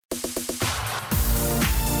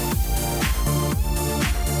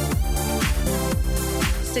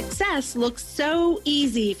Success looks so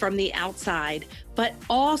easy from the outside, but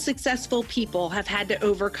all successful people have had to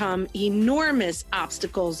overcome enormous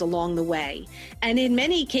obstacles along the way, and in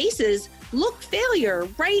many cases, look failure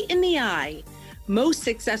right in the eye. Most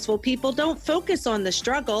successful people don't focus on the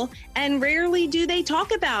struggle, and rarely do they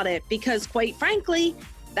talk about it because, quite frankly,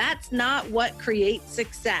 that's not what creates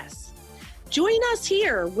success. Join us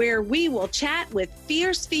here where we will chat with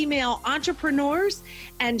fierce female entrepreneurs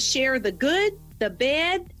and share the good, the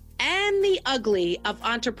bad, and the ugly of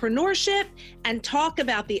entrepreneurship, and talk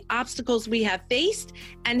about the obstacles we have faced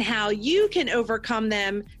and how you can overcome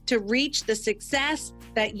them to reach the success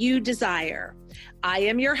that you desire. I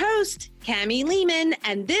am your host, Cami Lehman,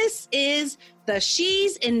 and this is the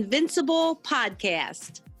She's Invincible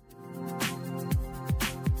podcast.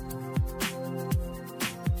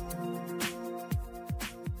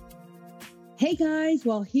 Hey guys,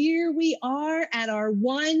 well, here we are at our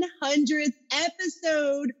 100th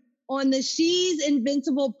episode on the She's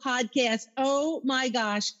Invincible podcast. Oh my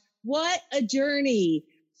gosh, what a journey.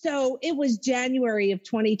 So it was January of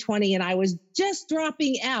 2020, and I was just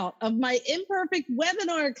dropping out of my imperfect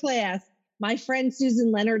webinar class. My friend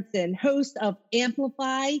Susan Leonardson, host of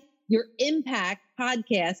Amplify Your Impact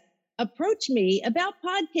podcast, approached me about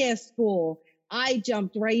podcast school. I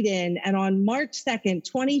jumped right in, and on March 2nd,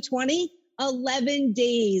 2020, 11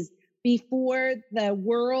 days before the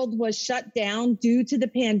world was shut down due to the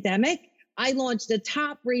pandemic, I launched a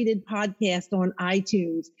top-rated podcast on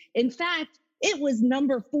iTunes. In fact, it was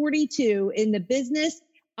number 42 in the business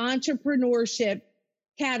entrepreneurship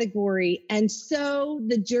category. And so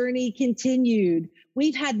the journey continued.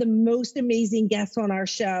 We've had the most amazing guests on our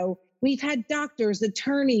show. We've had doctors,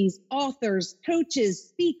 attorneys, authors, coaches,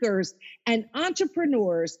 speakers, and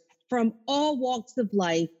entrepreneurs from all walks of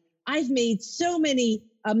life. I've made so many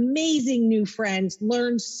amazing new friends,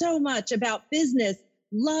 learned so much about business,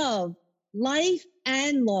 love, life,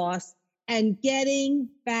 and loss, and getting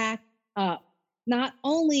back up. Not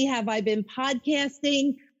only have I been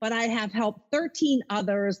podcasting, but I have helped 13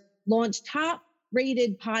 others launch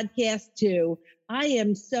top-rated podcasts too. I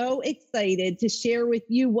am so excited to share with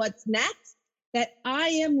you what's next, that I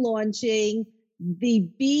am launching the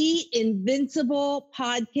Be Invincible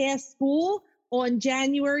Podcast School on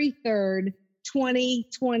January 3rd,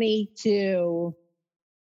 2022.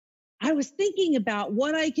 I was thinking about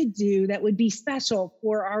what I could do that would be special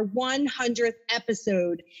for our 100th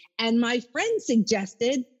episode, and my friend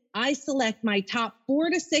suggested I select my top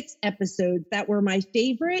 4 to 6 episodes that were my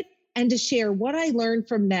favorite and to share what I learned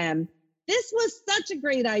from them. This was such a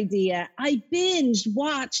great idea. I binged,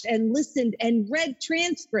 watched, and listened and read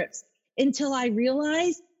transcripts until I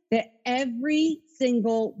realized that every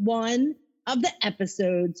single one of the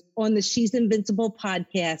episodes on the She's Invincible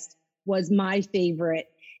podcast was my favorite.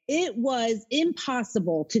 It was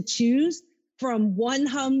impossible to choose from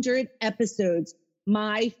 100 episodes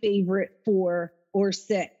my favorite 4 or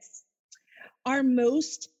 6. Our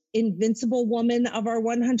most invincible woman of our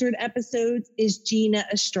 100 episodes is Gina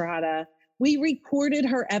Estrada. We recorded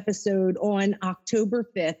her episode on October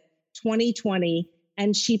 5th, 2020,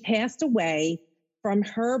 and she passed away from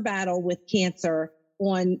her battle with cancer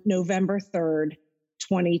on November 3rd,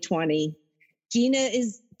 2020. Gina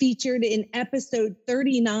is featured in episode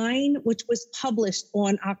 39, which was published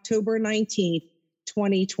on October 19th,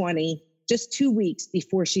 2020, just 2 weeks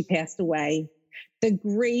before she passed away. The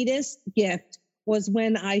greatest gift was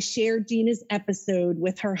when I shared Gina's episode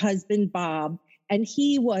with her husband, Bob, and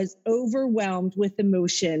he was overwhelmed with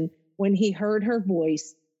emotion when he heard her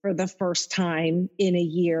voice for the first time in a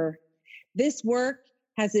year. This work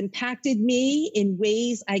has impacted me in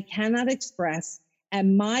ways I cannot express,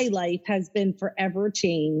 and my life has been forever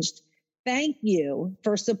changed. Thank you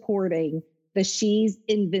for supporting the She's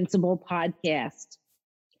Invincible podcast.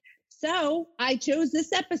 So I chose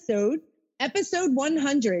this episode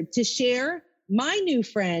 100, to share my new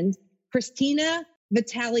friend, Christina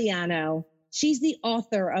Vitaliano. She's the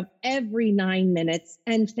author of Every 9 Minutes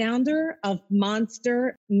and founder of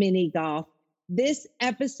Monster Mini Golf. This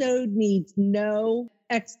episode needs no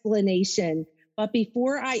explanation. But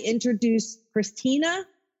before I introduce Christina,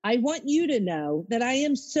 I want you to know that I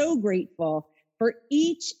am so grateful for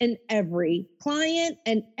each and every client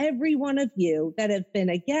and every one of you that have been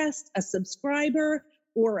a guest, a subscriber,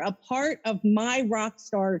 or a part of my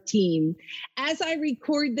Rockstar team. As I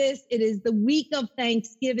record this, it is the week of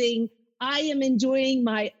Thanksgiving. I am enjoying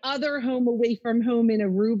my other home away from home in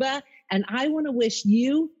Aruba, and I want to wish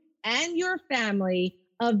you and your family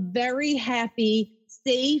a very happy,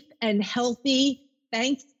 safe, and healthy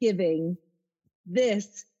Thanksgiving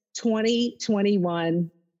this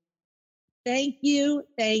 2021. Thank you,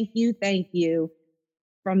 thank you, thank you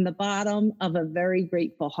from the bottom of a very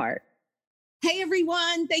grateful heart. Hey,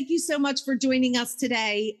 everyone. Thank you so much for joining us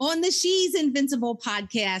today on the She's Invincible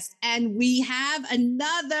podcast. And we have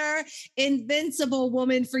another invincible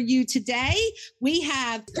woman for you today. We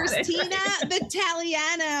have Christina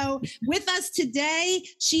Vitaliano with us today.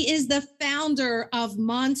 She is the founder of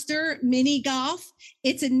Monster Mini Golf.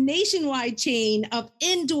 It's a nationwide chain of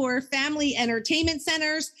indoor family entertainment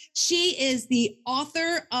centers. She is the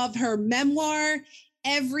author of her memoir,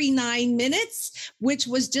 Every 9 Minutes, which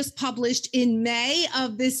was just published in May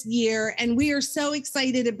of this year. And we are so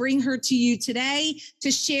excited to bring her to you today to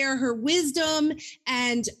share her wisdom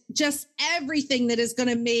and just everything that is going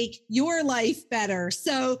to make your life better.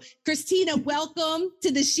 So, Christina, welcome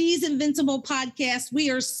to the She's Invincible podcast. We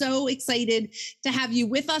are so excited to have you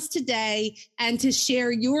with us today and to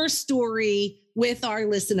share your story with our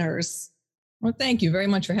listeners. Well, thank you very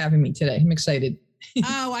much for having me today. I'm excited.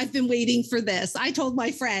 Oh, I've been waiting for this. I told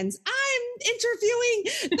my friends, I'm interviewing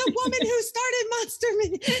the woman who started Monster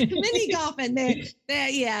Mini Golf. And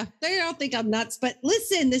they don't think I'm nuts. But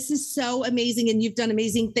listen, this is so amazing and you've done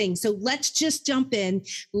amazing things. So let's just jump in.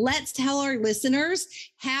 Let's tell our listeners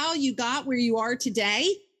how you got where you are today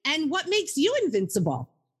and what makes you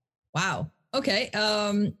invincible. Wow. Okay.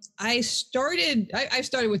 I started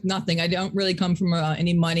with nothing. I don't really come from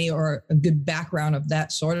any money or a good background of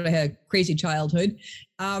that sort. I had a crazy childhood.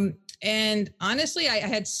 And honestly, I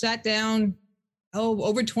had sat down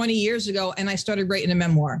over 20 years ago and I started writing a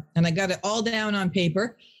memoir and I got it all down on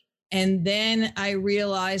paper. And then I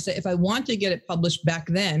realized that if I want to get it published back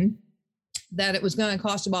then, that it was going to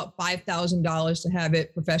cost about $5,000 to have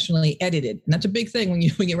it professionally edited. And that's a big thing when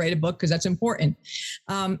you write a book, because that's important.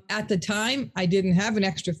 At the time, I didn't have an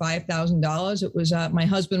extra $5,000. It was my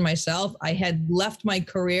husband, myself. I had left my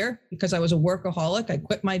career because I was a workaholic. I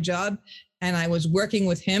quit my job and I was working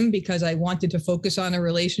with him because I wanted to focus on a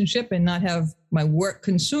relationship and not have my work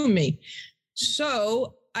consume me.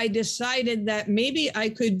 So I decided that maybe I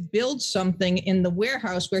could build something in the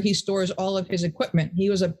warehouse where he stores all of his equipment. He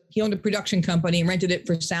owned a production company and rented it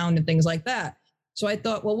for sound and things like that. So I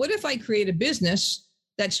thought, well, what if I create a business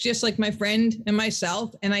that's just like my friend and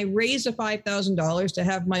myself, and I raise the $5,000 to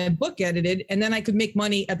have my book edited, and then I could make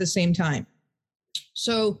money at the same time.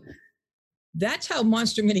 So that's how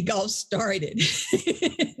Monster Mini Golf started.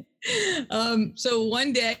 So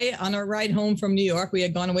one day on our ride home from New York, we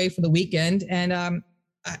had gone away for the weekend, and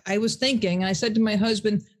I was thinking, I said to my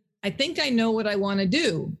husband, I think I know what I want to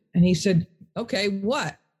do. And he said, okay,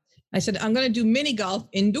 what? I said, I'm going to do mini golf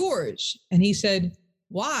indoors. And he said,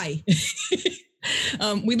 why?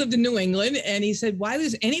 We lived in New England. And he said, why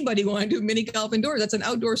does anybody want to do mini golf indoors? That's an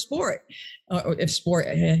outdoor sport. Or if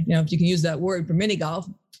you can use that word for mini golf.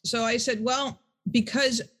 So I said, well,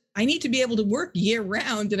 because I need to be able to work year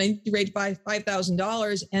round and I need to raise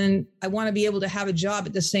 $5,000 and I want to be able to have a job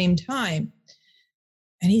at the same time.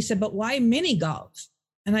 And he said, but why mini golf?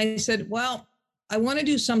 And I said, well, I want to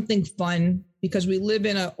do something fun because we live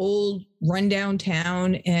in an old rundown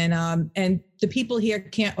town and the people here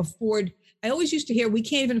can't afford. I always used to hear we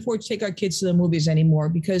can't even afford to take our kids to the movies anymore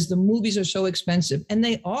because the movies are so expensive, and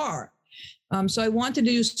they are. So I wanted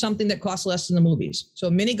to do something that costs less than the movies.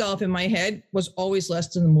 So mini golf in my head was always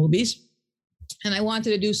less than the movies. And I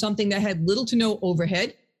wanted to do something that had little to no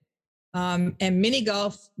overhead. And mini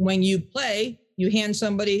golf, when you play, you hand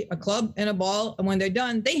somebody a club and a ball, and when they're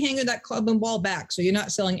done, they hang that club and ball back. So you're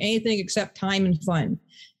not selling anything except time and fun.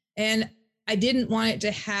 And I didn't want it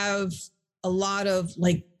to have a lot of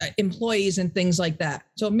employees and things like that.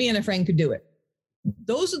 So me and a friend could do it.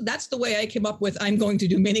 That's the way I came up with, I'm going to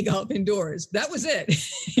do mini golf indoors. That was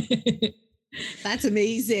it. That's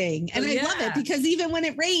amazing. And I love it because even when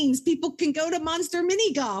it rains, people can go to Monster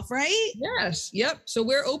Mini Golf, right? Yes. Yep. So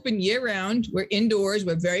we're open year round. We're indoors.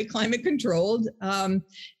 We're very climate controlled.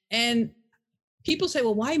 And people say,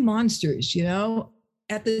 well, why monsters?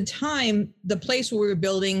 At the time, the place where we were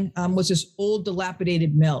building was this old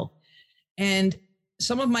dilapidated mill. And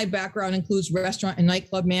some of my background includes restaurant and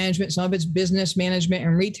nightclub management. Some of it's business management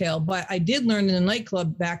and retail. But I did learn in the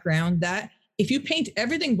nightclub background that if you paint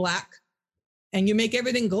everything black, and you make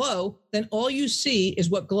everything glow, then all you see is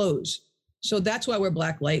what glows. So that's why we're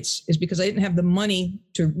black lights, is because I didn't have the money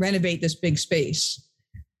to renovate this big space.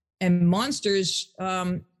 And monsters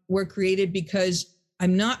were created because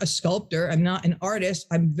I'm not a sculptor. I'm not an artist.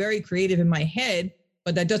 I'm very creative in my head,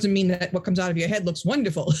 but that doesn't mean that what comes out of your head looks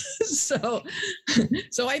wonderful. So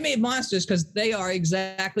I made monsters because they are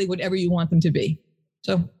exactly whatever you want them to be.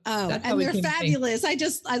 So and they're fabulous.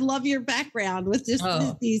 I love your background with just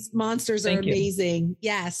these monsters are amazing.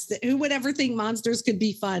 Yes. Who would ever think monsters could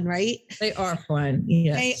be fun, right? They are fun.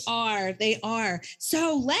 Yes. They are.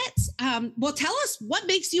 So let's, tell us what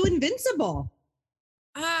makes you invincible.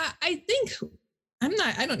 I think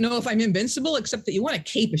I don't know if I'm invincible, except that you want a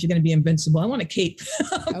cape if you're going to be invincible. I want a cape.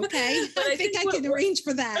 Okay. I think I can arrange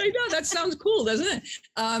for that. I know, that sounds cool, doesn't it?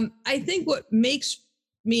 I think what makes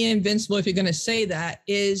me invincible, if you're going to say that,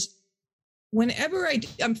 is whenever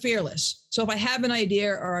I'm fearless. So if I have an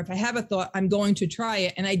idea or if I have a thought, I'm going to try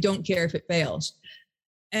it and I don't care if it fails.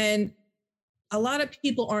 And a lot of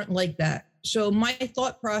people aren't like that. So my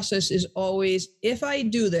thought process is always, if I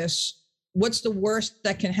do this, what's the worst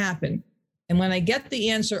that can happen? And when I get the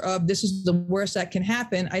answer of this is the worst that can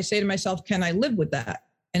happen, I say to myself, can I live with that?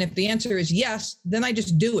 And if the answer is yes, then I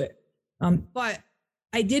just do it. But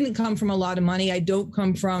I didn't come from a lot of money. I don't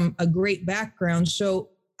come from a great background. So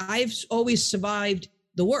I've always survived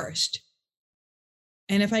the worst.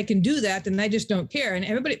 And if I can do that, then I just don't care. And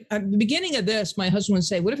everybody, at the beginning of this, my husband would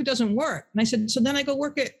say, what if it doesn't work? And I said, so then I go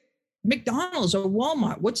work at McDonald's or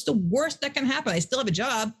Walmart. What's the worst that can happen? I still have a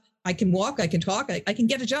job. I can walk, I can talk, I can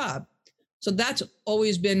get a job. So that's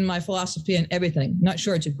always been my philosophy in everything. Not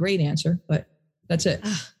sure it's a great answer, but that's it.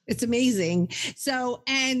 It's amazing. So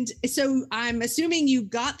I'm assuming you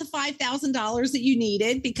got the $5,000 that you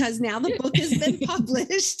needed because now the book has been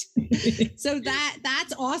published. So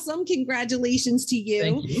that's awesome. Congratulations to you.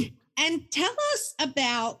 Thank you. And tell us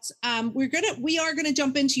about, we are going to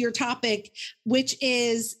jump into your topic, which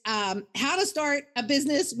is how to start a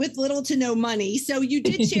business with little to no money. So you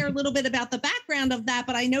did share a little bit about the background of that,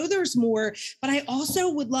 but I know there's more, but I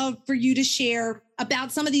also would love for you to share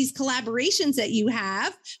about some of these collaborations that you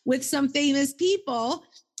have with some famous people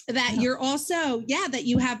that you're also, that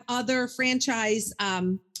you have other franchise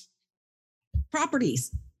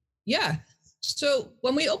properties. Yeah. So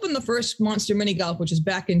when we opened the first Monster Mini Golf, which is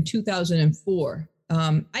back in 2004,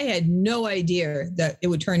 I had no idea that it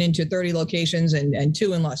would turn into 30 locations and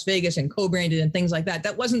 2 in Las Vegas and co-branded and things like that.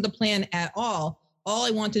 That wasn't the plan at all. All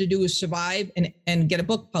I wanted to do was survive and get a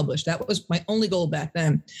book published. That was my only goal back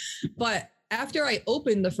then. But after I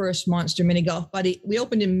opened the first Monster Mini Golf Buddy, we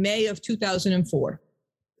opened in May of 2004.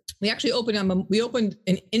 We actually opened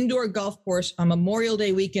an indoor golf course on Memorial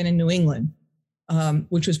Day weekend in New England.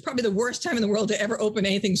 Which was probably the worst time in the world to ever open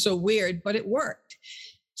anything so weird, but it worked.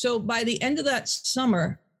 So by the end of that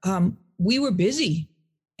summer, we were busy.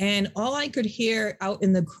 And all I could hear out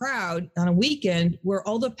in the crowd on a weekend were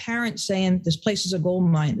all the parents saying, this place is a gold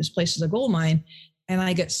mine, this place is a gold mine. And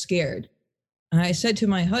I got scared. And I said to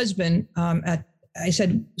my husband, I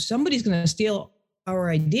said, somebody's going to steal our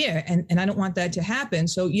idea. And I don't want that to happen.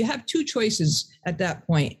 So you have 2 choices at that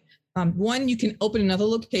point. One, you can open another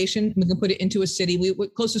location. We can put it into a city. We were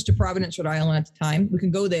closest to Providence, Rhode Island at the time. We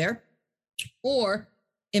can go there. Or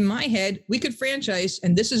in my head, we could franchise.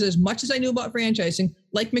 And this is as much as I knew about franchising,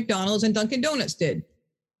 like McDonald's and Dunkin' Donuts did.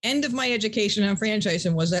 End of my education on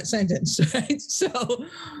franchising was that sentence, right? So,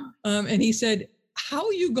 and he said, how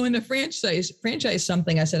are you going to franchise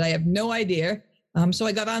something? I said, I have no idea. So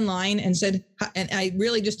I got online and said, and I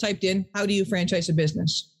really just typed in, how do you franchise a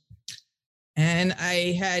business? And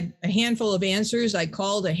I had a handful of answers. I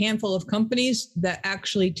called a handful of companies that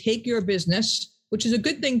actually take your business, which is a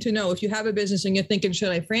good thing to know. If you have a business and you're thinking,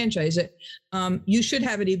 should I franchise it? You should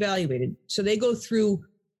have it evaluated. So they go through,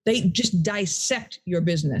 they just dissect your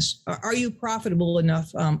business. Are you profitable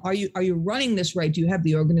enough? Are you running this right? Do you have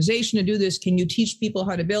the organization to do this? Can you teach people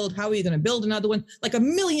how to build? How are you going to build another one? Like a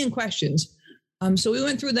million questions. So we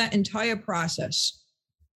went through that entire process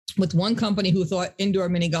with one company who thought indoor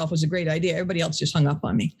mini golf was a great idea. Everybody else just hung up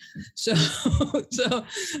on me. So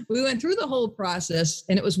we went through the whole process,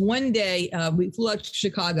 and it was one day we flew out to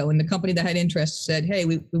Chicago, and the company that had interest said, hey,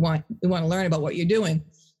 we want to learn about what you're doing.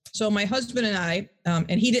 So my husband and I,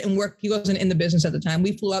 and he didn't work, he wasn't in the business at the time.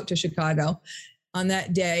 We flew out to Chicago on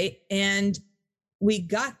that day, and we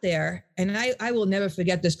got there, and I will never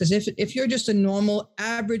forget this, because if you're just a normal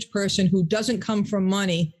average person who doesn't come from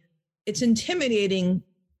money, it's intimidating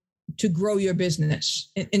to grow your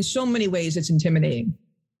business. In so many ways, it's intimidating.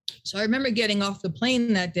 So I remember getting off the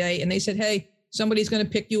plane that day, and they said, hey, somebody's going to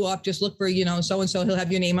pick you up. Just look for, so-and-so, he'll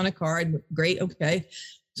have your name on a card. Great. Okay.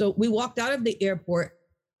 So we walked out of the airport,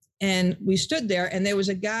 and we stood there, and there was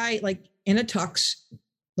a guy like in a tux,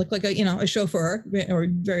 looked like a chauffeur, or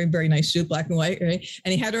very, very nice suit, black and white, right?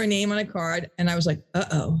 And he had our name on a card. And I was like,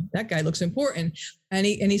 uh-oh, that guy looks important. And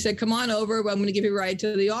he said, come on over. I'm going to give you a ride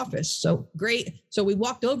to the office. So great. So we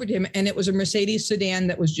walked over to him, and it was a Mercedes sedan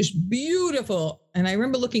that was just beautiful. And I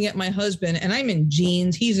remember looking at my husband, and I'm in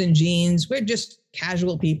jeans. He's in jeans. We're just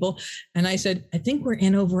casual people. And I said, I think we're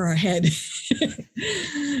in over our head.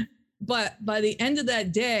 But by the end of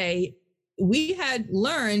that day, we had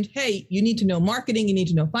learned, hey, you need to know marketing, you need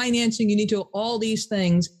to know financing, you need to know all these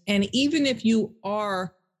things. And even if you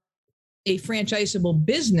are a franchisable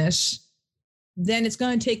business, then it's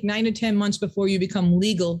going to take 9 to 10 months before you become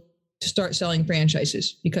legal to start selling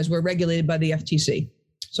franchises, because we're regulated by the FTC.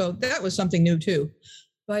 So that was something new too.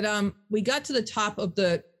 But we got to the top of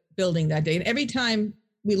the building that day. And every time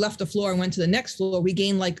we left the floor and went to the next floor, we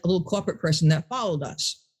gained like a little corporate person that followed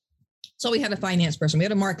us. So we had a finance person, we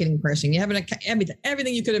had a marketing person, you have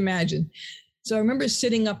everything you could imagine. So I remember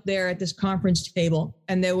sitting up there at this conference table,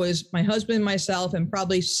 and there was my husband, myself, and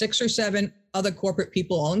probably 6 or 7 other corporate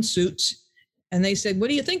people, all in suits. And they said, what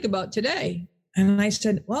do you think about today? And I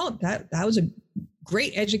said, well, that was a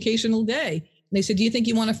great educational day. And they said, do you think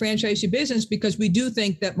you want to franchise your business? Because we do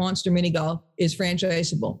think that Monster Mini Golf is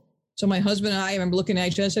franchisable. So my husband and I remember looking at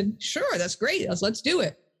each other and said, sure, that's great. Let's do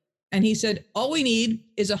it. And he said, all we need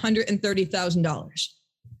is $130,000.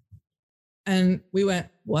 And we went,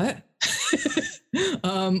 what?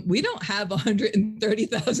 We don't have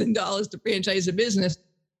 $130,000 to franchise a business.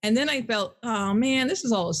 And then I felt, oh man, this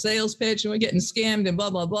is all a sales pitch and we're getting scammed and blah,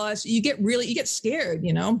 blah, blah. So you get scared,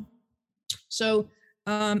 So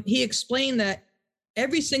he explained that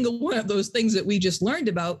every single one of those things that we just learned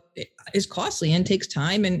about is costly and takes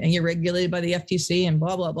time, and you're regulated by the FTC and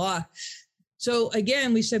blah, blah, blah. So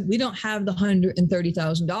again, we said, we don't have the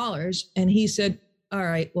 $130,000. And he said, all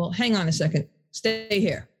right, well, hang on a second, stay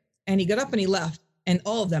here. And he got up and he left, and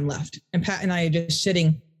all of them left. And Pat and I are just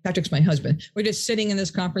sitting, Patrick's my husband. We're just sitting in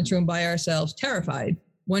this conference room by ourselves, terrified,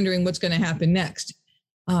 wondering what's going to happen next.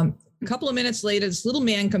 A couple of minutes later, this little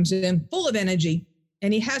man comes in full of energy,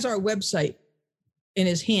 and he has our website in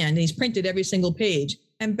his hand, and he's printed every single page.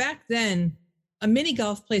 And back then, a mini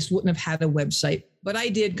golf place wouldn't have had a website, but I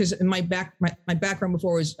did, because in my background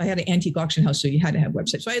before was I had an antique auction house, so you had to have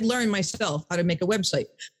websites. So I had learned myself how to make a website.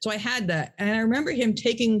 So I had that. And I remember him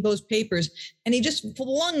taking those papers, and he just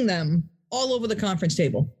flung them all over the conference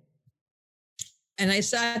table. And I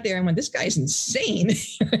sat there and went, this guy's insane.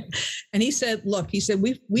 And he said, look,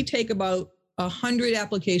 we take about 100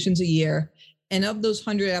 applications a year. And of those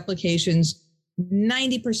 100 applications,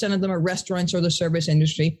 90% of them are restaurants or the service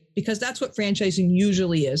industry, because that's what franchising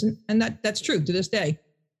usually is. And that's true to this day.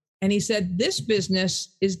 And he said, this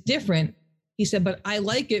business is different. He said, but I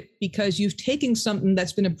like it because you've taken something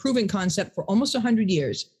that's been a proven concept for almost 100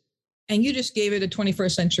 years, and you just gave it a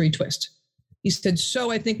 21st century twist. He said,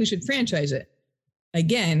 so I think we should franchise it.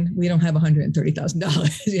 Again, we don't have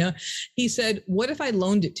 $130,000. He said, what if I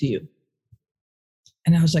loaned it to you?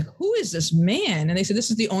 And I was like, who is this man? And they said, this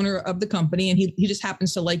is the owner of the company, and he just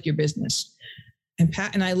happens to like your business. And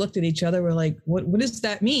Pat and I looked at each other. We're like, what does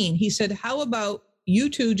that mean? He said, how about you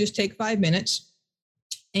two just take 5 minutes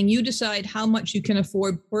and you decide how much you can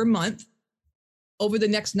afford per month over the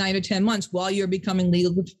next 9 or 10 months while you're becoming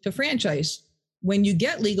legal to franchise. When you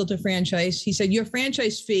get legal to franchise, he said, your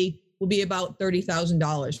franchise fee will be about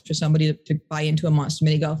 $30,000 for somebody to buy into a Monster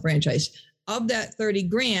Mini Golf franchise. Of that 30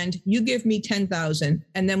 grand, you give me 10,000.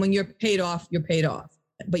 And then when you're paid off, you're paid off.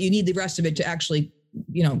 But you need the rest of it to actually,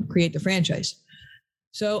 create the franchise.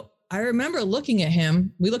 So I remember looking at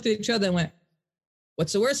him. We looked at each other and went,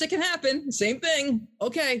 what's the worst that can happen? Same thing.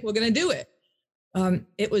 Okay, we're going to do it.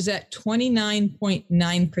 It was at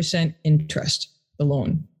 29.9% interest, the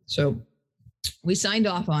loan. So we signed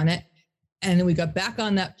off on it. And then we got back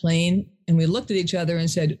on that plane and we looked at each other and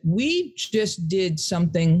said, we just did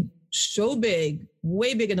something so big,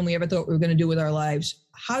 way bigger than we ever thought we were going to do with our lives.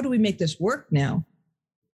 How do we make this work now?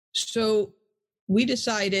 So we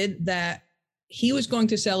decided that he was going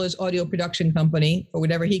to sell his audio production company for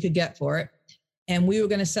whatever he could get for it. And we were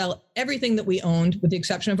going to sell everything that we owned with the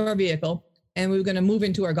exception of our vehicle. And we were going to move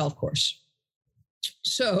into our golf course.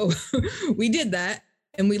 So we did that.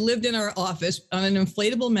 And we lived in our office on an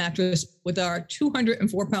inflatable mattress with our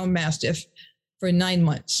 204-pound Mastiff for 9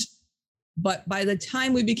 months. But by the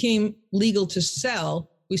time we became legal to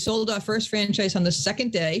sell, we sold our first franchise on the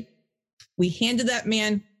second day. We handed that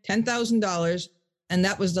man $10,000, and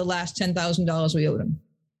that was the last $10,000 we owed him.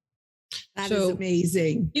 That is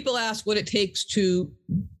amazing. People ask what it takes to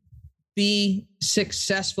be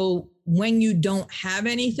successful when you don't have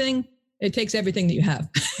anything. It takes everything that you have,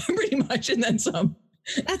 pretty much, and then some.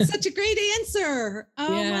 That's such a great answer.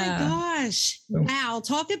 Oh Yeah. my gosh. Wow.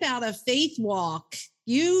 Talk about a faith walk.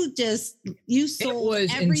 You sold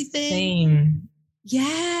everything. Insane.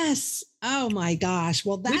 Yes. Oh my gosh.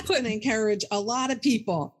 Well, that's going to encourage a lot of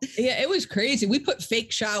people. Yeah, it was crazy. We put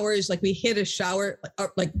fake showers, like we hid a shower,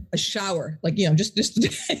 like a shower, like, just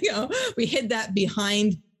we hid that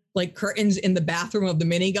behind like curtains in the bathroom of the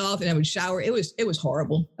mini golf, and I would shower. It was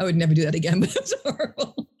horrible. I would never do that again, but it was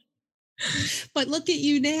horrible. But look at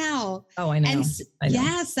you now. Oh, I know. I know.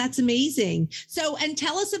 Yes, that's amazing. So, and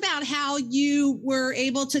tell us about how you were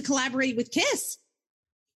able to collaborate with KISS.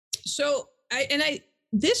 So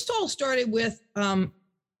this all started with, I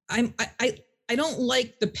don't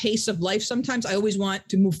like the pace of life. Sometimes I always want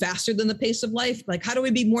to move faster than the pace of life. Like, how do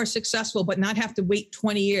we be more successful, but not have to wait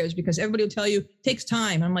 20 years? Because everybody will tell you it takes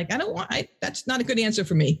time. I'm like, that's not a good answer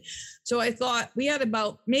for me. So I thought we had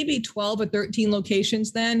about maybe 12 or 13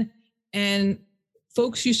 locations then. And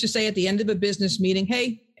folks used to say at the end of a business meeting,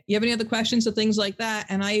 hey, you have any other questions or things like that?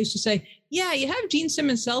 And I used to say, yeah, you have Gene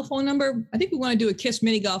Simmons' cell phone number. I think we want to do a KISS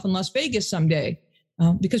mini golf in Las Vegas someday.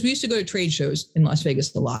 Because we used to go to trade shows in Las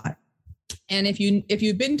Vegas a lot. And if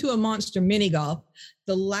you've been to a Monster mini golf,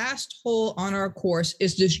 the last hole on our course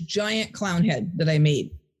is this giant clown head that I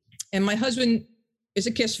made. And my husband is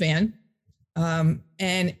a KISS fan.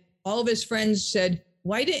 And all of his friends said,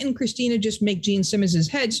 why didn't Christina just make Gene Simmons'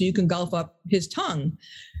 head so you can golf up his tongue?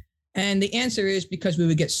 And the answer is because we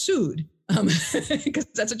would get sued, because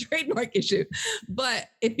that's a trademark issue. But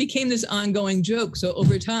it became this ongoing joke. So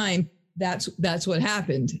over time, that's what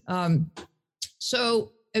happened.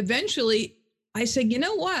 So eventually I said, you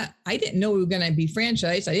know what? I didn't know we were going to be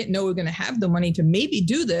franchised. I didn't know we were going to have the money to maybe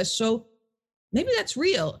do this. So maybe that's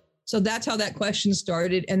real. So that's how that question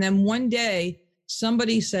started. And then one day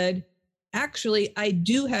somebody said, actually, I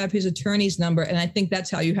do have his attorney's number. And I think that's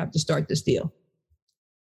how you have to start this deal.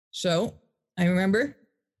 So I remember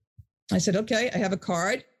I said, okay, I have a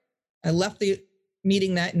card. I left the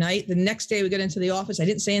meeting that night. The next day we got into the office. I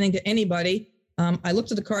didn't say anything to anybody. I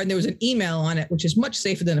looked at the card and there was an email on it, which is much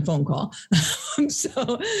safer than a phone call.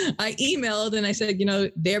 So I emailed and I said,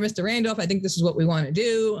 dear Mr. Randolph, I think this is what we want to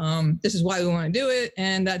do. This is why we want to do it.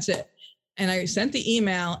 And that's it. And I sent the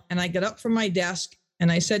email and I got up from my desk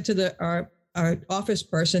and I said to our office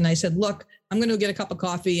person, I said, look, I'm going to get a cup of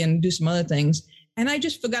coffee and do some other things. And I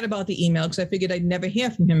just forgot about the email because I figured I'd never hear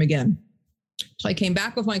from him again. So I came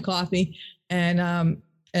back with my coffee and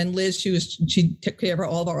Liz, she took care of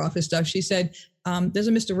all of our office stuff. She said, there's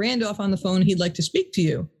a Mr. Randolph on the phone. He'd like to speak to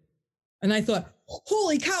you. And I thought,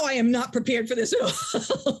 holy cow, I am not prepared for this at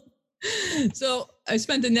all. So I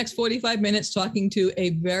spent the next 45 minutes talking to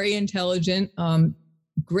a very intelligent,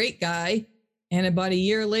 great guy. And about a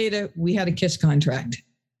year later, we had a KISS contract.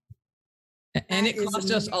 And it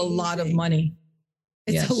cost us a lot of money.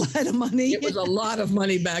 It's a lot of money. It was a lot of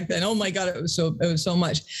money back then. Oh my God, it was so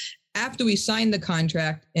much. After we signed the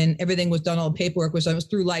contract and everything was done, all the paperwork was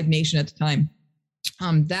through Live Nation at the time.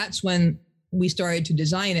 That's when we started to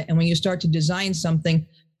design it. And when you start to design something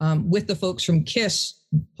with the folks from KISS,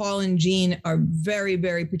 Paul and Gene are very,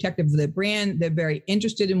 very protective of their brand. They're very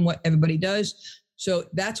interested in what everybody does. So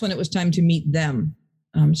that's when it was time to meet them.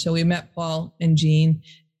 So we met Paul and Gene.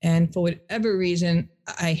 And for whatever reason,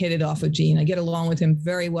 I hit it off with Gene. I get along with him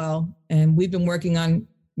very well. And we've been working on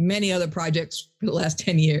many other projects for the last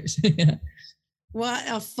 10 years. What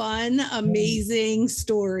a fun, amazing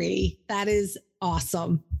story. That is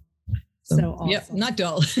awesome. So awesome. Yep, not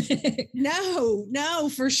dull. No,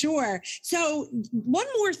 for sure. So one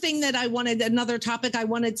more thing that another topic I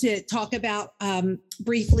wanted to talk about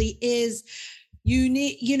briefly is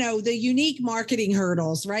the unique marketing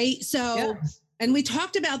hurdles, right? So, yeah. And we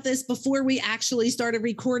talked about this before we actually started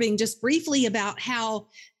recording, just briefly about how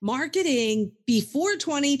marketing before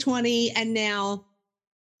 2020 and now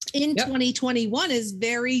in 2021 is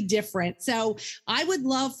very different. So I would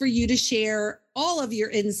love for you to share all of your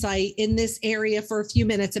insight in this area for a few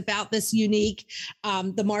minutes about this unique,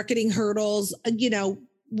 the marketing hurdles,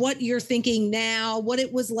 what you're thinking now, what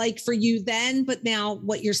it was like for you then, but now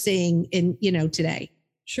what you're seeing in, today.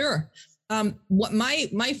 Sure. What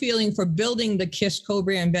my feeling for building the KISS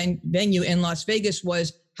co-brand venue in Las Vegas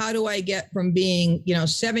was, how do I get from being,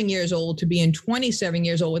 7 years old to being 27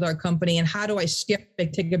 years old with our company? And how do I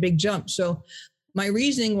take a big jump? So my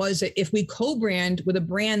reasoning was that if we co-brand with a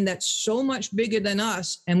brand that's so much bigger than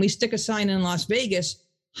us and we stick a sign in Las Vegas,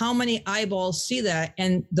 how many eyeballs see that?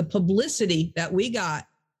 And the publicity that we got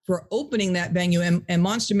for opening that venue, and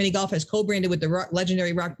Monster Mini Golf has co-branded with the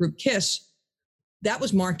legendary rock group KISS, that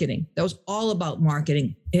was marketing. That was all about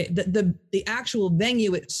marketing. The actual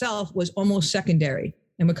venue itself was almost secondary.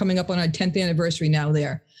 and we're coming up on our 10th anniversary now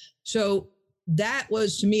there. So that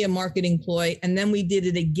was to me a marketing ploy. And then we did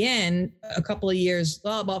it again a couple of years,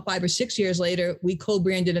 about 5 or 6 years later, we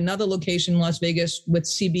co-branded another location in Las Vegas with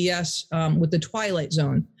CBS, with the Twilight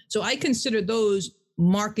Zone. So I consider those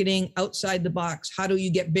marketing outside the box. How do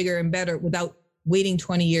you get bigger and better without waiting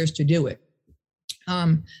 20 years to do it?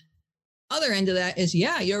 Other end of that is,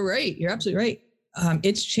 yeah, you're right. You're absolutely right.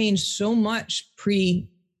 It's changed so much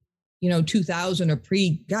 2000 or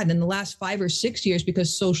in the last 5 or 6 years,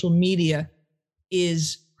 because social media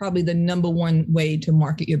is probably the number one way to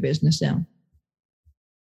market your business now.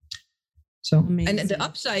 So, amazing. And the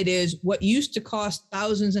upside is what used to cost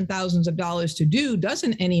thousands and thousands of dollars to do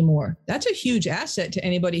doesn't anymore. That's a huge asset to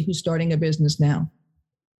anybody who's starting a business now.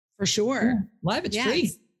 For sure. Yeah. Live, it's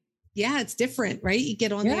free. Yeah, it's different, right? You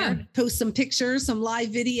get on there, post some pictures, some live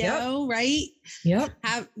video, right? Yep.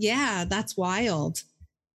 That's wild.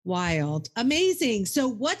 Wild. Amazing. So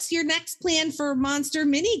what's your next plan for Monster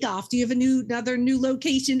Mini Golf? Do you have another new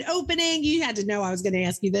location opening? You had to know I was going to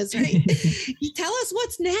ask you this, right? Tell us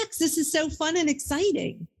what's next. This is so fun and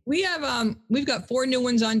exciting. We have, we've got 4 new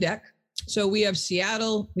ones on deck. So we have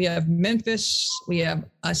Seattle, we have Memphis, we have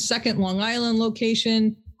a second Long Island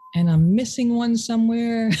location, and I'm missing one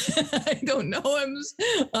somewhere. I don't know them,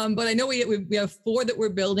 but I know we have 4 that we're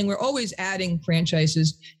building. We're always adding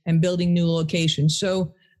franchises and building new locations.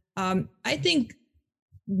 So I think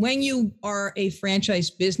when you are a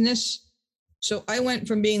franchise business, so I went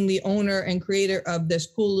from being the owner and creator of this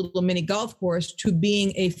cool little mini golf course to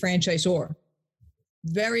being a franchisor.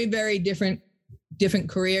 Very, very different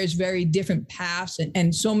careers, very different paths,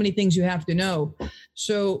 and so many things you have to know.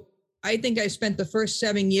 So I think I spent the first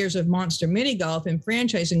 7 years of Monster Mini Golf in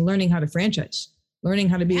franchising, learning how to franchise, learning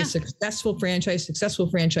how to be a successful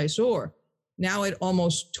franchisor. Now at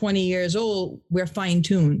almost 20 years old, we're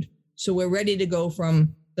fine-tuned. So we're ready to go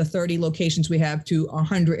from the 30 locations we have to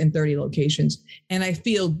 130 locations. And I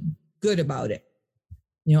feel good about it,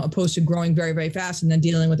 opposed to growing very, very fast and then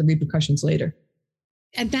dealing with the repercussions later.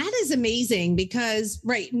 And that is amazing because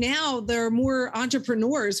right now there are more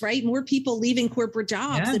entrepreneurs, right? More people leaving corporate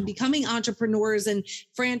jobs and becoming entrepreneurs and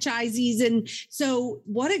franchisees. And so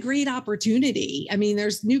what a great opportunity. I mean,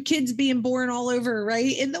 there's new kids being born all over,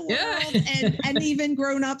 right? In the world and even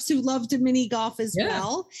grown-ups who love to mini golf as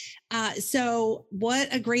well. So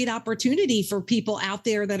what a great opportunity for people out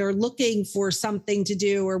there that are looking for something to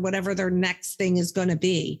do or whatever their next thing is going to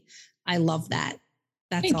be. I love that.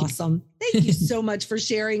 That's awesome. Thank you so much for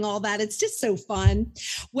sharing all that. It's just so fun.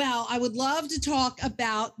 Well, I would love to talk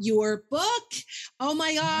about your book. Oh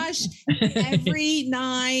my gosh. Every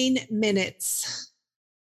 9 minutes.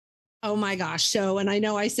 Oh my gosh. So, and I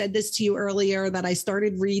know I said this to you earlier that I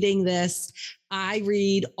started reading this. I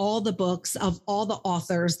read all the books of all the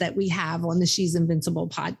authors that we have on the She's Invincible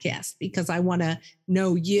podcast because I want to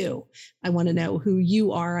know you. I want to know who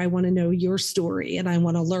you are. I want to know your story and I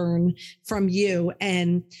want to learn from you.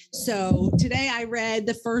 And so today I read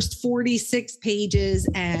the first 46 pages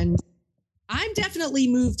and I'm definitely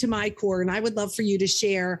moved to my core. And I would love for you to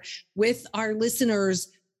share with our listeners,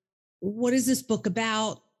 what is this book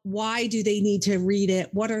about? Why do they need to read it?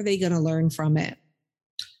 What are they going to learn from it?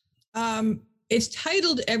 It's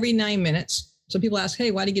titled Every 9 Minutes. So people ask, hey,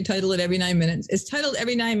 why did you title it Every 9 Minutes? It's titled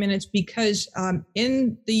Every 9 Minutes because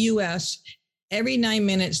in the US, every 9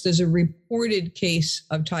 minutes, there's a reported case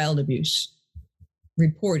of child abuse.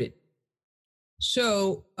 Reported.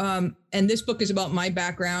 So, and this book is about my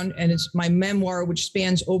background and it's my memoir, which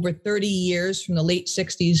spans over 30 years from the late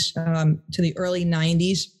 60s to the early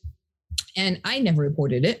 90s. And I never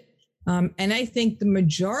reported it. And I think the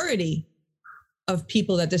majority of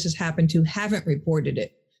people that this has happened to haven't reported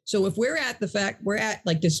it. So if we're at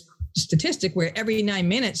like this statistic where every 9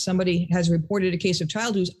 minutes somebody has reported a case of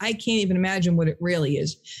child abuse, I can't even imagine what it really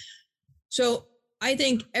is. So I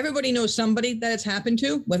think everybody knows somebody that it's happened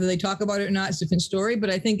to, whether they talk about it or not, it's a different story. But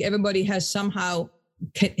I think everybody has somehow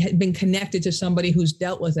been connected to somebody who's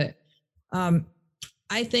dealt with it.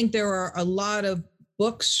 I think there are a lot of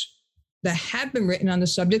books that have been written on the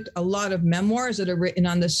subject, a lot of memoirs that are written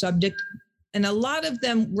on the subject, and a lot of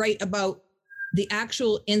them write about the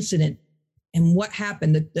actual incident and what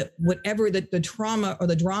happened, the trauma or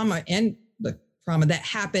the drama and the trauma that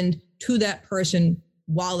happened to that person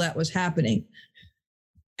while that was happening.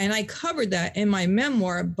 And I covered that in my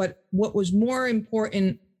memoir, but what was more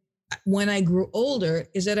important when I grew older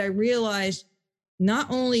is that I realized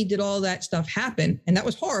not only did all that stuff happen, and that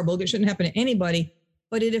was horrible, it shouldn't happen to anybody,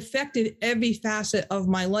 but it affected every facet of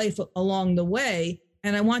my life along the way.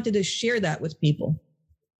 And I wanted to share that with people.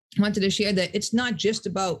 I wanted to share that it's not just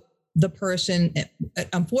about the person,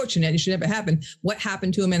 unfortunate, it should never happen, what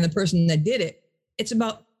happened to him and the person that did it. It's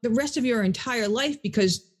about the rest of your entire life,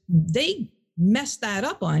 because they messed that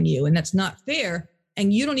up on you, and that's not fair.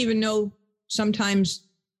 And you don't even know sometimes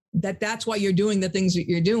that that's why you're doing the things that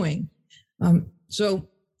you're doing. And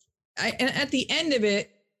at the end of it,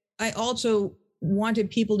 I also wanted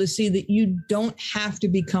people to see that you don't have to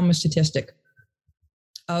become a statistic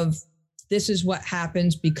of this is what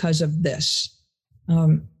happens because of this.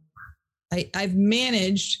 I've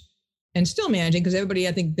managed and still managing, because everybody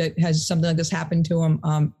I think that has something like this happen to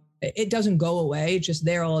them, it doesn't go away. It's just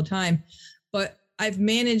there all the time. But I've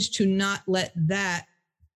managed to not let that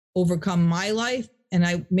overcome my life. And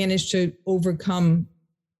I managed to overcome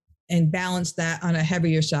and balance that on a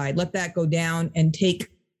heavier side. Let that go down and take,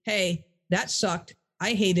 hey, that sucked.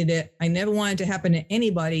 I hated it. I never wanted it to happen to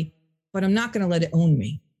anybody, but I'm not going to let it own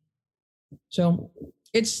me. So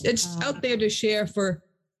it's out there to share for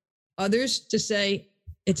others to say,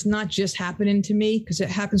 it's not just happening to me, because it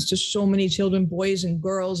happens to so many children, boys and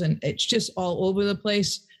girls, and it's just all over the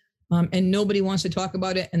place. And nobody wants to talk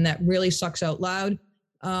about it. And that really sucks out loud.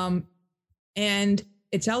 And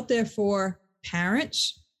it's out there for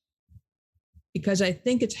parents, because I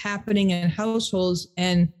think it's happening in households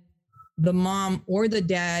and the mom or the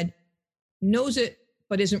dad knows it,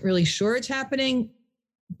 but isn't really sure it's happening,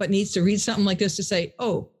 but needs to read something like this to say,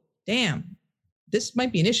 oh, damn, this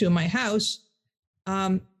might be an issue in my house.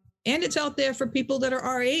 And it's out there for people that are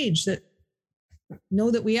our age that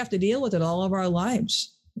know that we have to deal with it all of our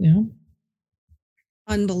lives, you know?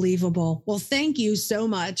 Unbelievable. Well, thank you so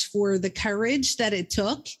much for the courage that it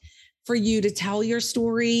took for you to tell your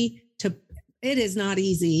story. It is not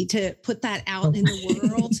easy to put that out in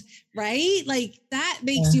the world, right? Like that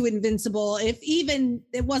makes you invincible. If even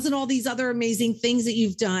it wasn't all these other amazing things that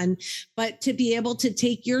you've done, but to be able to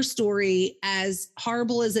take your story, as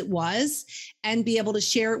horrible as it was, and be able to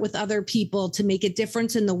share it with other people to make a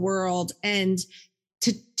difference in the world, and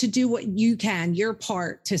to do what you can, your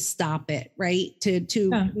part to stop it, right? To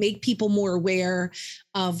make people more aware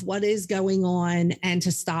of what is going on and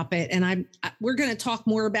to stop it. And we're going to talk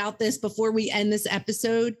more about this before we end this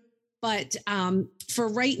episode. But for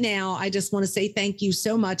right now, I just want to say thank you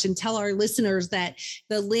so much, and tell our listeners that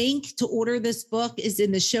the link to order this book is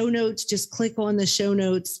in the show notes. Just click on the show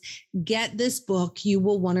notes, get this book. You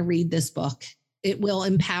will want to read this book. It will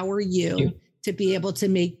empower you to be able to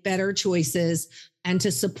make better choices and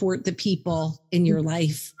to support the people in your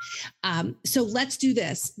life. So let's do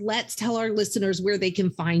this. Let's tell our listeners where they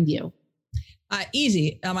can find you.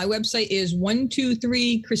 Easy. My website is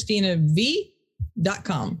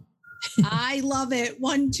 123ChristinaV.com. I love it.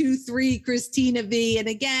 123 Christina V. And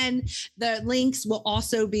again, the links will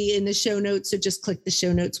also be in the show notes. So just click the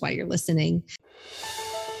show notes while you're listening.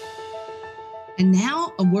 And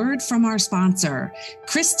now a word from our sponsor.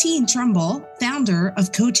 Christine Trumbull, founder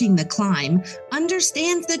of Coaching the Climb,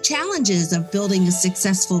 understands the challenges of building a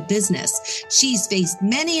successful business. She's faced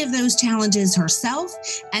many of those challenges herself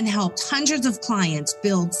and helped hundreds of clients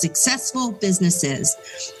build successful businesses.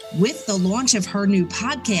 With the launch of her new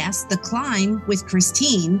podcast, The Climb with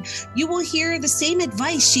Christine, you will hear the same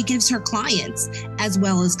advice she gives her clients, as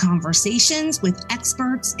well as conversations with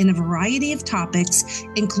experts in a variety of topics,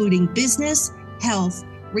 including business, health,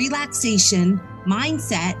 relaxation,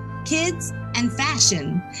 mindset, kids, and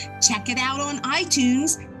fashion. Check it out on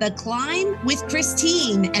iTunes, The Climb with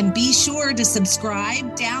Christine, and be sure to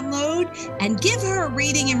subscribe, download, and give her a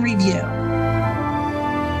rating and review.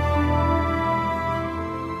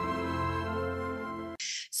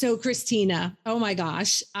 So Christina, oh my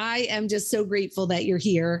gosh, I am just so grateful that you're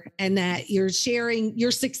here and that you're sharing your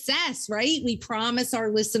success, right? We promise our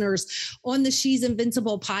listeners on the She's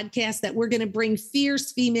Invincible podcast that we're going to bring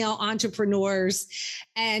fierce female entrepreneurs,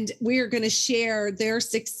 and we're going to share their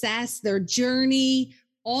success, their journey,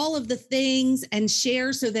 all of the things, and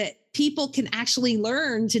share so that people can actually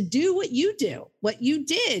learn to do what you do, what you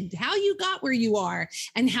did, how you got where you are,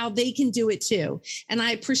 and how they can do it too. And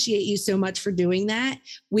I appreciate you so much for doing that.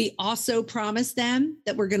 We also promise them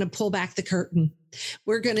that we're going to pull back the curtain.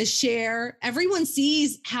 We're going to share, everyone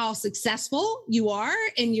sees how successful you are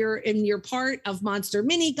in your part of Monster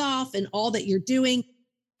Mini Golf and all that you're doing.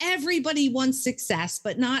 Everybody wants success,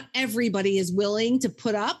 but not everybody is willing to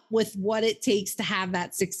put up with what it takes to have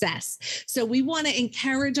that success. So we want to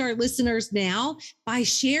encourage our listeners now by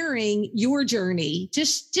sharing your journey,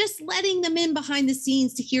 just letting them in behind the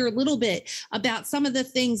scenes to hear a little bit about some of the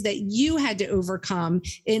things that you had to overcome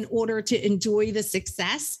in order to enjoy the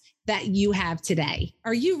success that you have today.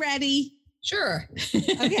 Are you ready? Sure.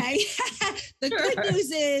 Okay. The Sure. good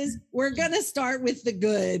news is we're going to start with the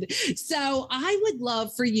good. So I would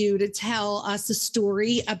love for you to tell us a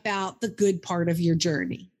story about the good part of your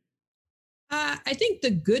journey. I think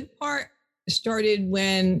the good part started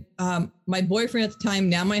when my boyfriend at the time,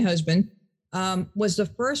 now my husband, was the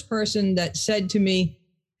first person that said to me,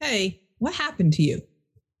 "Hey, what happened to you?"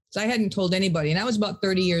 So I hadn't told anybody, and I was about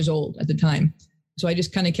 30 years old at the time. So I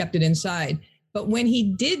just kind of kept it inside. But when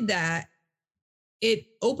he did that, it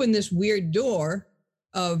opened this weird door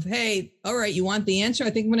of, hey, all right, you want the answer? I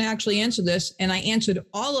think I'm going to actually answer this. And I answered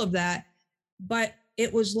all of that. But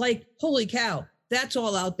it was like, holy cow, that's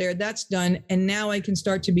all out there. That's done. And now I can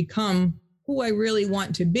start to become who I really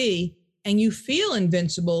want to be. And you feel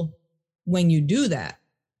invincible when you do that.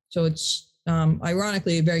 So it's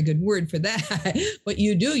ironically a very good word for that. But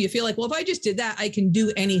you feel like, well, if I just did that, I can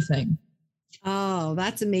do anything. Oh,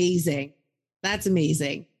 that's amazing. That's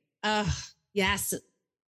amazing. Yes.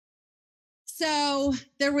 So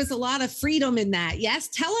there was a lot of freedom in that. Yes.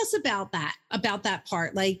 Tell us about that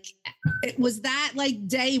part. Like, was that like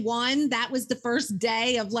day one? That was the first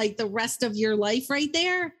day of like the rest of your life right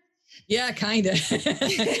there? Yeah, kind of.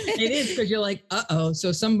 It is, because you're like, uh-oh,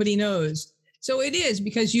 so somebody knows. So it is,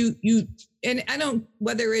 because you, and I don't,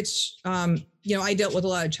 whether it's, I dealt with a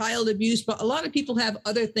lot of child abuse, but a lot of people have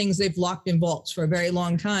other things they've locked in vaults for a very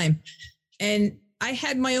long time. And I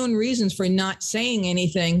had my own reasons for not saying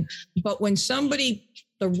anything, but when somebody,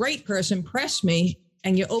 the right person, pressed me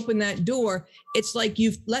and you open that door, it's like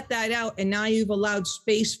you've let that out and now you've allowed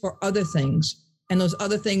space for other things. And those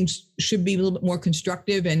other things should be a little bit more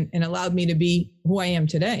constructive and allowed me to be who I am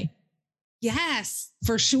today. Yes,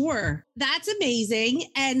 for sure. That's amazing.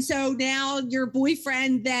 And so now your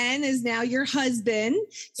boyfriend then is now your husband.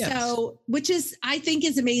 Yes. So, which is, I think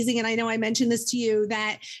is amazing. And I know I mentioned this to you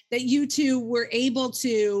that you two were able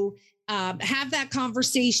to have that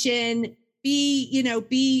conversation,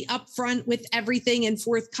 be upfront with everything and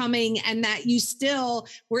forthcoming, and that you still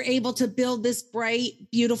were able to build this bright,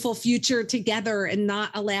 beautiful future together and not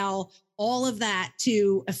allow all of that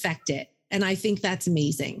to affect it. And I think that's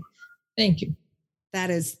amazing. Thank you. That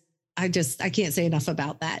is, I can't say enough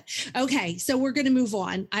about that. Okay. So we're going to move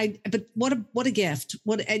on. But what a gift.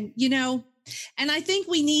 And I think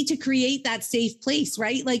we need to create that safe place,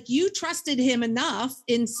 right? Like, you trusted him enough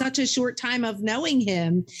in such a short time of knowing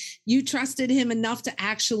him. You trusted him enough to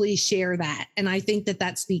actually share that. And I think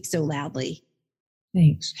that speaks so loudly.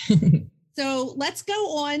 Thanks. So let's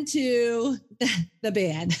go on to the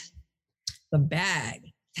bad. The bad.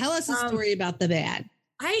 Tell us a story about the bad.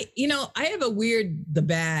 I have the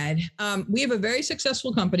bad. We have a very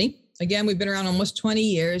successful company. Again, we've been around almost 20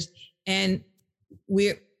 years, and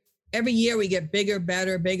every year we get bigger,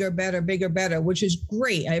 better, bigger, better, bigger, better, which is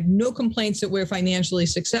great. I have no complaints that we're financially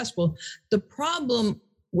successful. The problem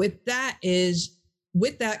with that is,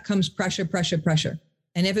 with that comes pressure, pressure, pressure.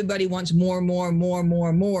 And everybody wants more, more, more,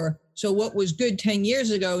 more, more. So what was good 10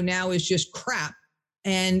 years ago now is just crap.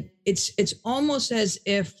 And it's almost as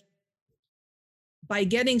if by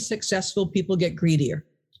getting successful, people get greedier.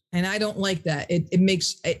 And I don't like that.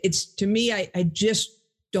 To me, I just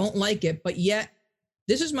don't like it. But yet,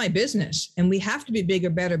 this is my business and we have to be bigger,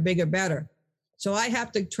 better, bigger, better. So I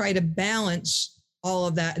have to try to balance all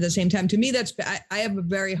of that at the same time. To me, I have a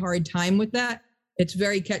very hard time with that. It's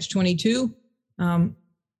very catch-22.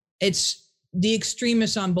 It's the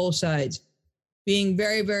extremists on both sides. Being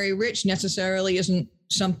very, very rich necessarily isn't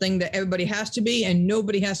something that everybody has to be, and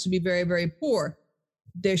nobody has to be very, very poor.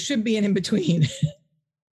 There should be an in-between.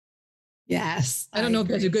 Yes. I don't know if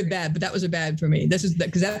that's a good bad, but that was a bad for me. This is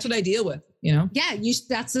because that's what I deal with, Yeah,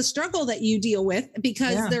 that's the struggle that you deal with,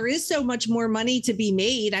 because there is so much more money to be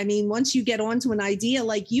made. I mean, once you get onto an idea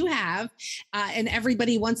like you have, and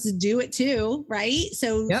everybody wants to do it too, right?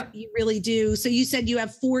 So You really do. So you said you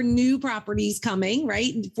have 4 new properties coming,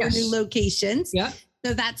 right? 4 new locations. Yeah.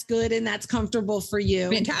 So that's good and that's comfortable for you.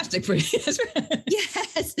 Fantastic for you.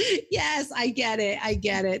 Yes, I get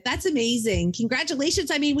it. That's amazing. Congratulations.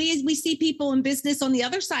 I mean, we see people in business on the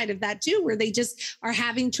other side of that too, where they just are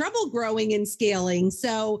having trouble growing and scaling.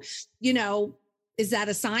 So, is that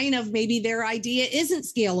a sign of maybe their idea isn't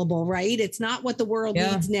scalable, right? It's not what the world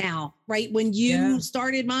needs now, right? When you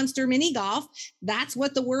started Monster Mini Golf, that's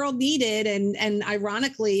what the world needed. And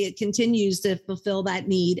ironically, it continues to fulfill that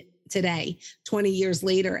need today, 20 years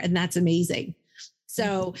later. And that's amazing.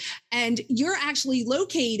 So, and you're actually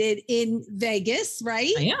located in Vegas,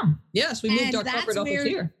 right? I am. Yes. We moved our corporate office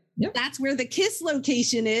here. Yep. That's where the KISS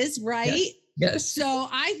location is, right? Yes. So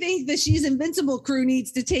I think the She's Invincible crew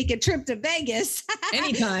needs to take a trip to Vegas.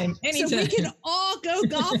 Anytime. So we can all go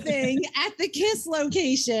golfing at the KISS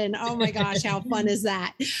location. Oh my gosh, how fun is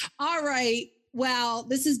that? All right. Well,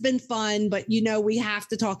 this has been fun, but we have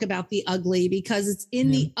to talk about the ugly, because it's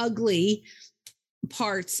in the ugly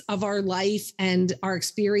parts of our life and our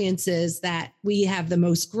experiences that we have the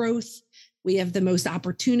most growth. We have the most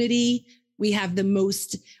opportunity. We have the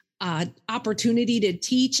most opportunity to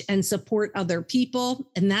teach and support other people.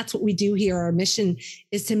 And that's what we do here. Our mission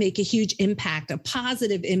is to make a huge impact, a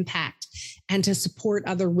positive impact, and to support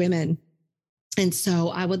other women. And so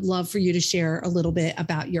I would love for you to share a little bit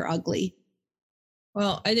about your ugly.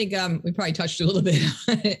 Well, I think we probably touched a little bit.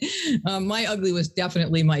 My ugly was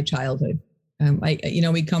definitely my childhood.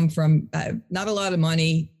 We come from not a lot of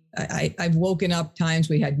money. I've woken up times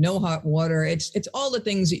we had no hot water. It's all the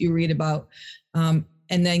things that you read about.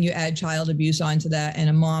 And then you add child abuse onto that, and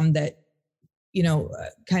a mom that,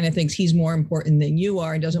 kind of thinks he's more important than you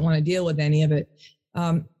are and doesn't want to deal with any of it.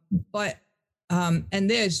 And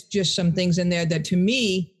there's just some things in there that, to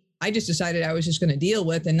me, I just decided I was just going to deal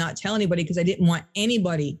with and not tell anybody, because I didn't want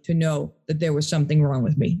anybody to know that there was something wrong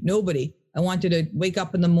with me. Nobody. I wanted to wake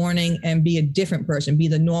up in the morning and be a different person, be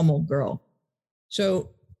the normal girl.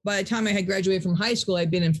 So by the time I had graduated from high school,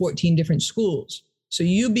 I'd been in 14 different schools. So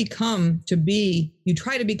you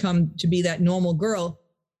try to become that normal girl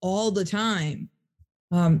all the time.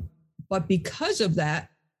 But because of that,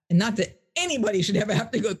 and not that anybody should ever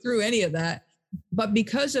have to go through any of that, but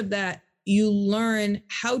because of that, you learn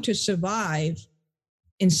how to survive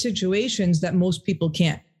in situations that most people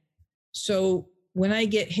can't. So when I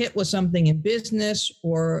get hit with something in business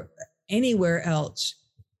or anywhere else,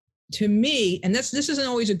 to me, and this isn't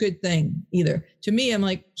always a good thing either. To me, I'm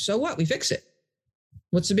like, so what? We fix it.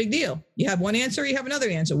 What's the big deal? You have one answer, you have another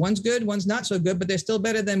answer. One's good, one's not so good, but they're still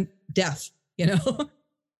better than death,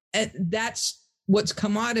 And that's what's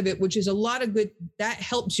come out of it, which is a lot of good. That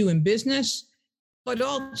helps you in business, but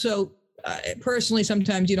also personally,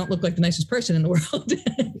 sometimes you don't look like the nicest person in the world.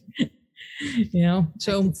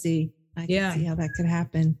 So I can see how that could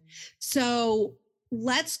happen. So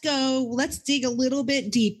let's dig a little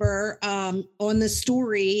bit deeper on the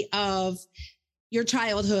story of your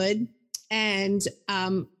childhood. And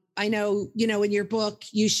I know, in your book,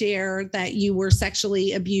 you share that you were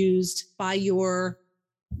sexually abused by your,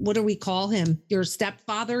 what do we call him? Your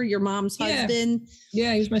stepfather, your mom's husband?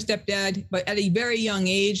 Yeah, he was my stepdad. But at a very young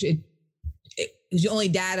age, it was the only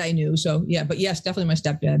dad I knew. So, yeah, but yes, definitely my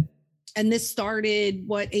stepdad. And this started,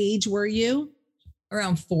 what age were you?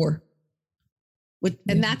 Around 4.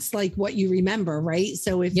 And that's like what you remember, right?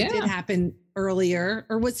 So if it did happen earlier,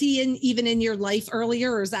 or was he even in your life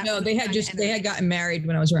earlier, or is that? No, they had gotten married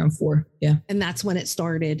when I was around 4. Yeah. And that's when it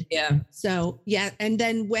started. Yeah. So, yeah. And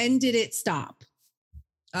then when did it stop?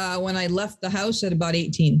 When I left the house at about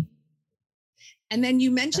 18. And then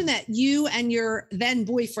you mentioned that you and your then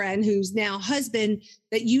boyfriend, who's now husband,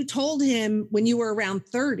 that you told him when you were around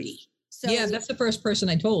 30. So yeah, that's the first person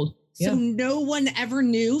I told. So no one ever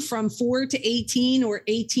knew from 4 to 18 or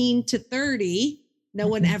 18 to 30. No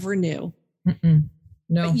one ever knew. No,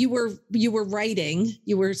 but you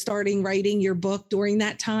were starting writing your book during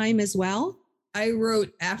that time as well. I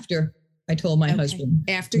wrote after I told my husband.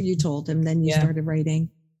 After you told him, then you started writing.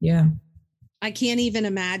 Yeah. I can't even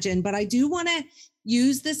imagine, but I do want to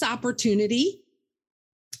use this opportunity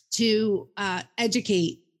to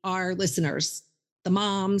educate our listeners, the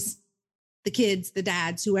moms, the kids, the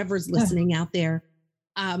dads, whoever's listening out there,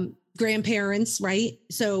 grandparents, right?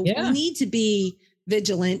 So we need to be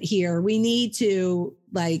vigilant here. We need to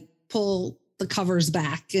pull the covers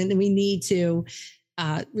back, and we need to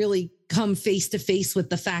really come face to face with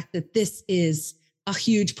the fact that this is a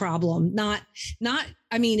huge problem.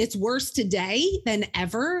 It's worse today than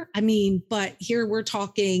ever. But here we're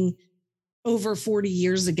talking over 40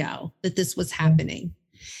 years ago that this was happening.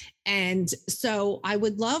 And so I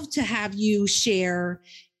would love to have you share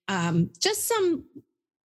just some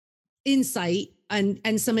insight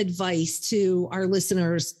and some advice to our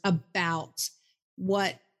listeners about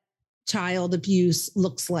what child abuse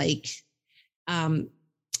looks like,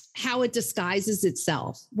 how it disguises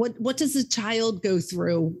itself. What does a child go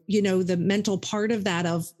through? The mental part of that,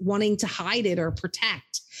 of wanting to hide it or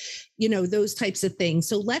protect, those types of things.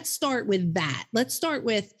 So let's start with that. Let's start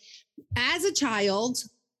with, as a child,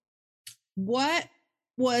 what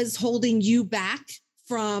was holding you back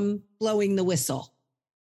from blowing the whistle?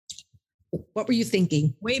 What were you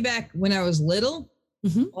thinking? Way back when I was little,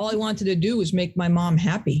 all I wanted to do was make my mom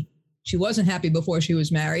happy. She wasn't happy before she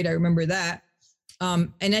was married. I remember that.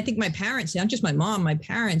 And I think my parents, not just my mom, my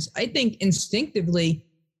parents, I think instinctively,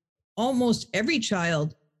 almost every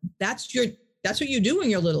child, that's that's what you do when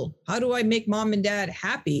you're little. How do I make mom and dad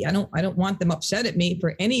happy? I don't want them upset at me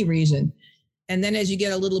for any reason. And then as you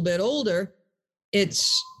get a little bit older,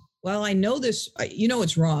 it's, well, I know this, you know,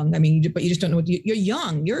 it's wrong. I mean, but you just don't know you're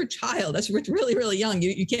young, you're a child. That's really, really young.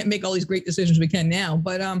 You can't make all these great decisions we can now,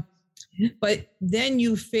 but then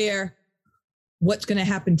you fear what's going to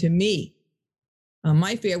happen to me.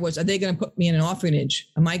 My fear was, are they going to put me in an orphanage?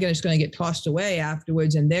 Am I just going to get tossed away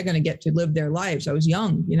afterwards and they're going to get to live their lives? I was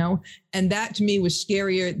young, you know, and that to me was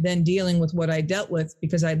scarier than dealing with what I dealt with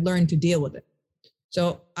because I'd learned to deal with it.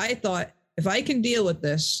 So I thought, if I can deal with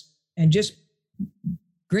this and just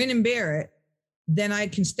grin and bear it, then I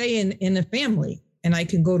can stay in the family and I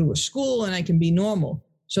can go to a school and I can be normal.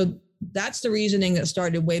 So that's the reasoning that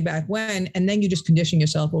started way back when. And then you just condition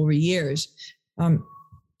yourself over years.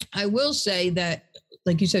 I will say that,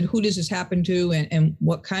 like you said, who does this happen to and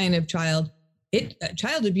what kind of child?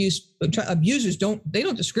 Child abusers don't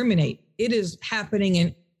discriminate. It is happening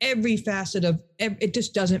in every facet of it.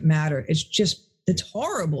 Just doesn't matter. It's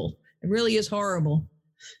horrible. It really is horrible.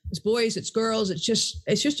 It's boys, it's girls. It's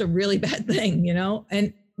just a really bad thing, you know,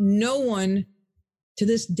 and no one to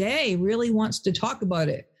this day really wants to talk about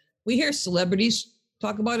it. We hear celebrities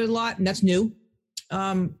talk about it a lot, and that's new.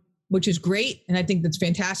 Which is great. And I think that's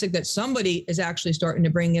fantastic that somebody is actually starting to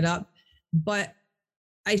bring it up. But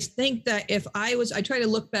I think that I try to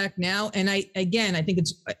look back now, and I think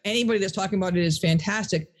it's anybody that's talking about it is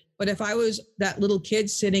fantastic. But if I was that little kid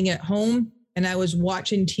sitting at home and I was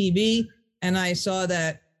watching TV and I saw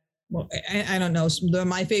that, well, I don't know,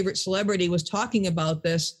 my favorite celebrity was talking about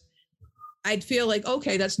this, I'd feel like,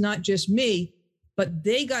 okay, that's not just me, but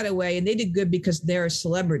they got away and they did good because they're a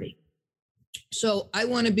celebrity. So I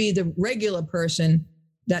want to be the regular person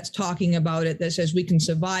that's talking about it, that says we can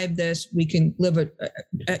survive this, we can live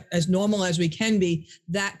as normal as we can be,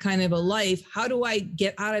 that kind of a life. How do I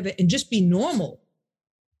get out of it and just be normal?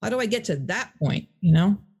 How do I get to that point, you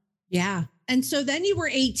know? Yeah. And so then you were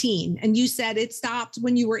 18 and you said it stopped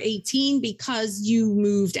when you were 18 because you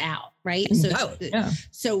moved out, right?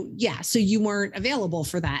 So you weren't available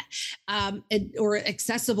for that or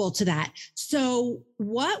accessible to that. So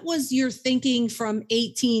what was your thinking from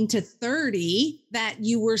 18 to 30 that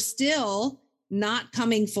you were still not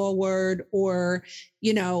coming forward or,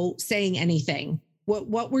 you know, saying anything?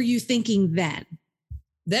 What were you thinking then?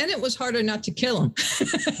 Then it was harder not to kill him.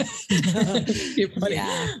 Yeah, but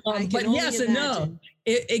yes and no.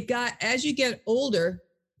 It got, as you get older,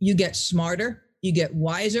 you get smarter, you get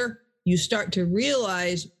wiser, you start to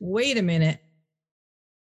realize, wait a minute,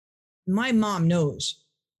 my mom knows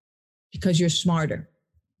because you're smarter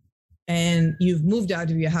and you've moved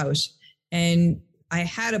out of your house. And I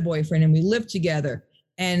had a boyfriend and we lived together.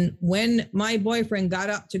 And when my boyfriend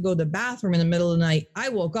got up to go to the bathroom in the middle of the night, I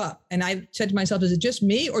woke up and I said to myself, is it just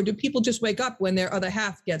me or do people just wake up when their other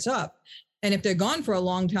half gets up? And if they're gone for a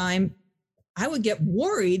long time, I would get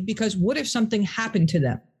worried because what if something happened to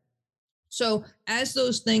them? So as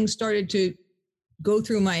those things started to go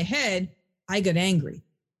through my head, I got angry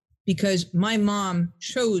because my mom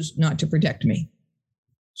chose not to protect me.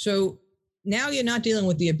 So now you're not dealing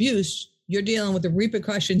with the abuse. You're dealing with the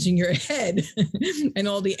repercussions in your head and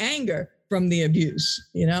all the anger from the abuse,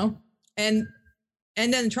 you know, and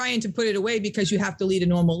then trying to put it away because you have to lead a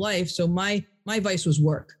normal life. So my vice was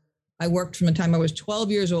work. I worked from the time I was 12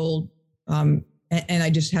 years old, and I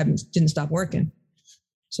just didn't stop working.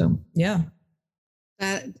 So, yeah.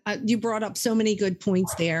 You brought up so many good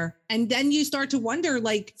points there. And then you start to wonder,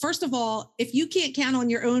 like, first of all, if you can't count on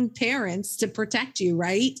your own parents to protect you,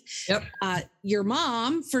 right? Yep. Your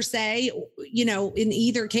mom, for say, you know, in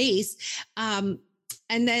either case, and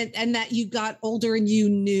that you got older and you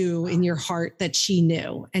knew in your heart that she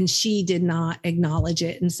knew and she did not acknowledge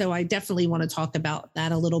it. And so I definitely want to talk about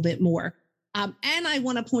that a little bit more. And I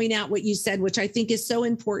want to point out what you said, which I think is so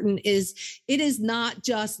important, is it is not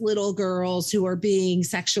just little girls who are being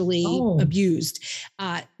sexually abused.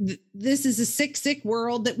 This is a sick, sick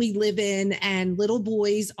world that we live in, and little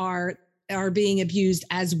boys are being abused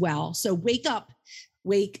as well. So wake up.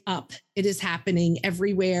 It is happening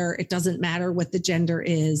everywhere. It doesn't matter what the gender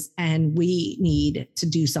is, and we need to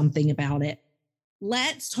do something about it.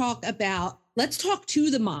 Let's talk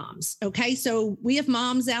to the moms. Okay. So we have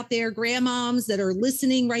moms out there, grandmoms that are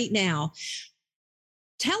listening right now.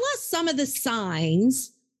 Tell us some of the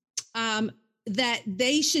signs that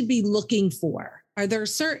they should be looking for. Are there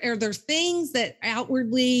things that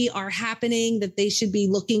outwardly are happening that they should be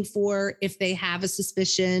looking for if they have a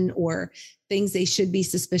suspicion, or things they should be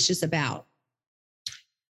suspicious about?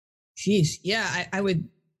 Geez. Yeah,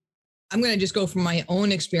 I'm going to just go from my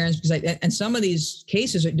own experience because and some of these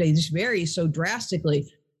cases, they just vary so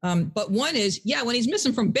drastically. But one is, when he's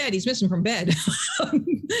missing from bed, he's missing from bed,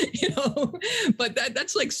 but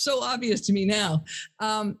that's like so obvious to me now.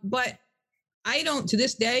 But I don't, to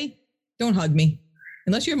this day, don't hug me.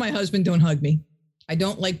 Unless you're my husband, don't hug me. I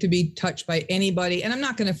don't like to be touched by anybody, and I'm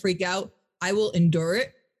not going to freak out. I will endure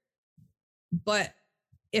it. But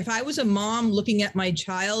if I was a mom looking at my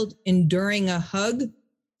child enduring a hug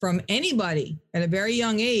from anybody at a very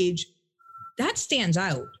young age, that stands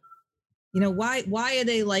out. Why are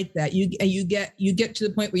they like that? You get to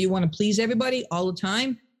the point where you want to please everybody all the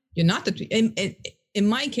time. You're not in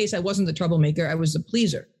my case, I wasn't the troublemaker. I was the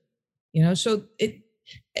pleaser, so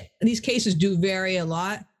these cases do vary a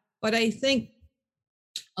lot, but I think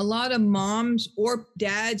a lot of moms or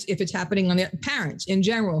dads, if it's happening on their parents in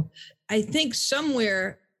general, I think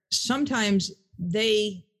sometimes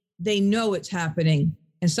they know it's happening,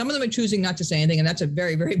 and some of them are choosing not to say anything. And that's a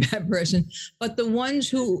very, very bad person. But the ones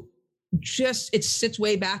who it sits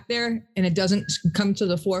way back there and it doesn't come to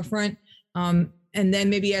the forefront. And then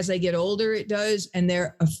maybe as they get older, it does. And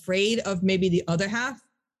they're afraid of maybe the other half.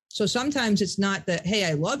 So sometimes it's not that, hey,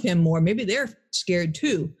 I love him more. Maybe they're scared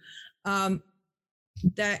too.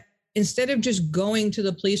 That instead of just going to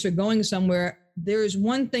the police or going somewhere, there is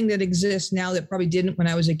one thing that exists now that probably didn't when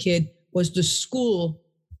I was a kid, was the school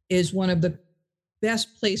is one of the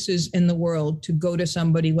best places in the world to go to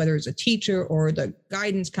somebody, whether it's a teacher or the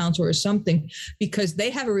guidance counselor or something, because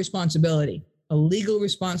they have a responsibility, a legal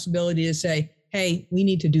responsibility to say, hey, we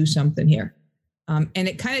need to do something here. And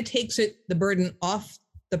it kind of takes the burden off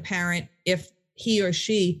the parent if he or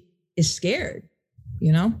she is scared,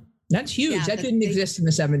 that's huge. Yeah, that didn't exist in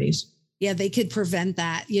the 70s. Yeah, they could prevent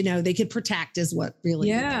that. They could protect is what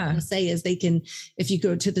really I want to say is they can, if you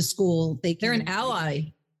go to the school, they're an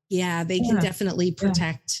ally. Yeah, they can definitely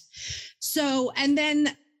protect. So, and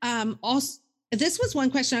then also, this was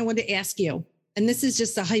one question I wanted to ask you, and this is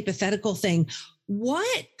just a hypothetical thing.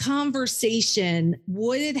 What conversation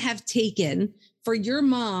would it have taken for your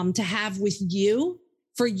mom to have with you,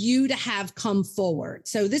 for you to have come forward?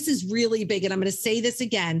 So this is really big. And I'm going to say this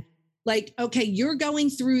again, like, okay, you're going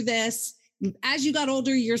through this. As you got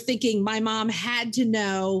older, you're thinking my mom had to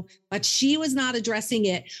know, but she was not addressing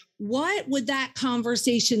it. What would that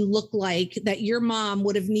conversation look like that your mom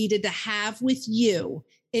would have needed to have with you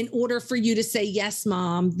in order for you to say, yes,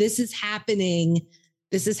 mom, this is happening.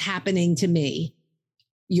 This is happening to me.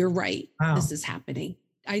 You're right. Wow. This is happening.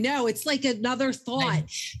 I know it's like another thought.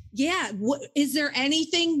 Nice. Yeah. Is there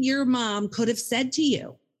anything your mom could have said to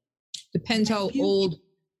you? Depends how old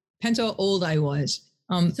I was.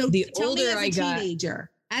 So the older I got,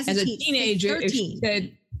 as a teenager,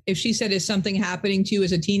 if she said, is something happening to you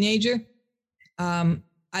as a teenager?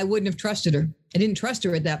 I wouldn't have trusted her. I didn't trust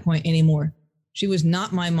her at that point anymore. She was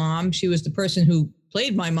not my mom. She was the person who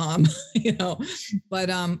played my mom, but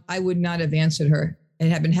I would not have answered her. It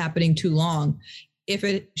had been happening too long. If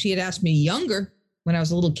she had asked me younger, when I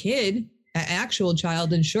was a little kid, an actual child,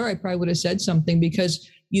 then sure, I probably would have said something, because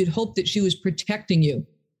you'd hope that she was protecting you.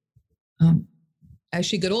 As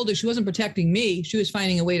she got older, she wasn't protecting me. She was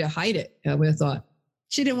finding a way to hide it, I would have thought.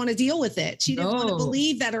 She didn't want to deal with it. She didn't want to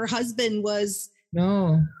believe that her husband was,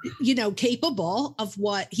 capable of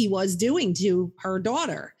what he was doing to her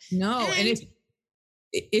daughter. No. And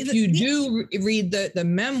if you do read the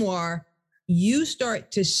memoir, you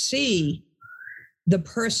start to see the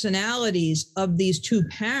personalities of these two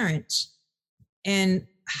parents and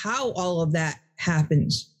how all of that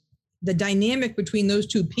happens. The dynamic between those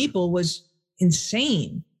two people was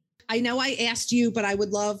insane. I know I asked you, but I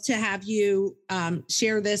would love to have you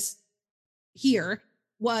share this here.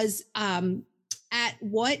 Was at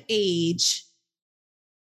what age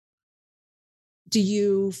do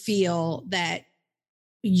you feel that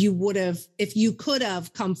you would have, if you could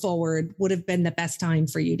have come forward, would have been the best time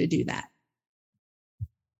for you to do that?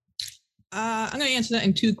 I'm going to answer that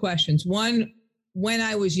in two questions. One, when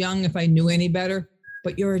I was young, if I knew any better,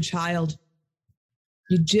 but you're a child.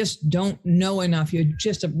 You just don't know enough. You're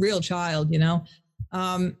just a real child,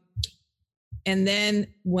 And then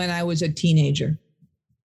when I was a teenager,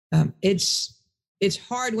 it's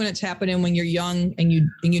hard when it's happening when you're young and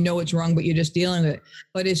you know it's wrong, but you're just dealing with it.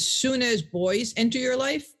 But as soon as boys enter your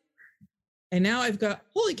life, and now I've got,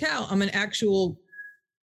 holy cow, I'm an actual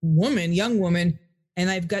woman, young woman, and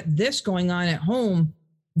I've got this going on at home.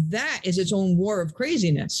 That is its own war of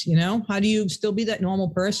craziness. How do you still be that normal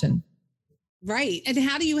person? Right. And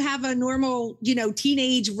how do you have a normal,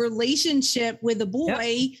 teenage relationship with a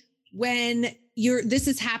boy when this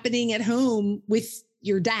is happening at home with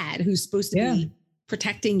your dad, who's supposed to be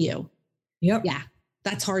protecting you? Yep. Yeah.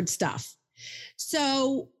 That's hard stuff.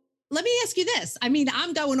 So let me ask you this. I mean,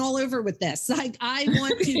 I'm going all over with this. Like, I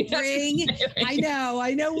want to bring,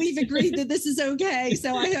 I know we've agreed that this is okay.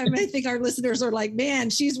 So I think our listeners are like, man,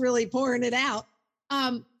 she's really pouring it out.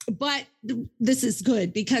 But this is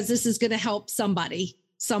good because this is going to help somebody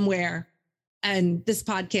somewhere. And this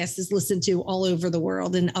podcast is listened to all over the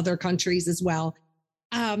world and other countries as well.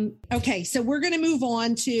 Okay. So we're going to move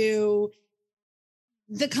on to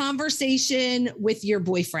the conversation with your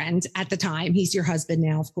boyfriend at the time. He's your husband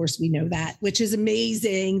now. Of course, we know that, which is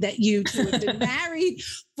amazing that you two have been married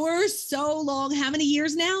for so long. How many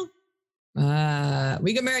years now?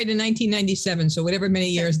 We got married in 1997. So whatever many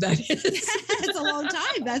years that is. That's a long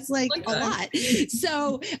time. That's like a lot.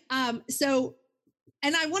 So,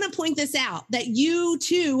 and I want to point this out that you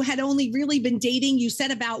two had only really been dating, you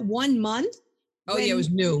said, about 1 month. Oh, yeah, it was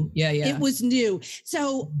new. Yeah. It was new.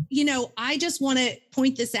 So, I just want to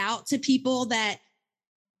point this out to people that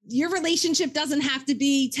your relationship doesn't have to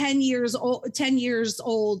be 10 years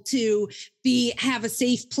old to have a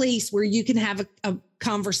safe place where you can have a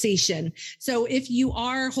conversation. So if you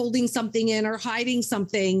are holding something in or hiding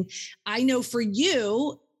something, I know for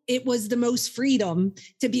you, it was the most freedom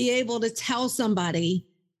to be able to tell somebody,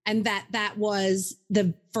 and that was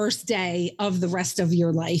the first day of the rest of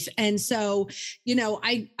your life. And so,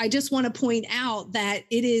 I just want to point out that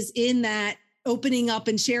it is in that opening up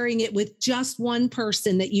and sharing it with just one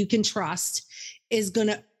person that you can trust is going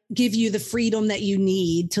to give you the freedom that you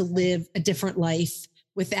need to live a different life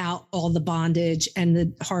without all the bondage and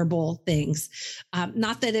the horrible things.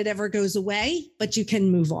 Not that it ever goes away, but you can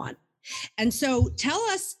move on. And so tell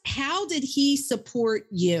us, how did he support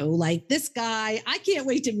you? Like, this guy, I can't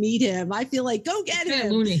wait to meet him. I feel like, go get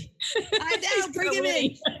him. I know, bring him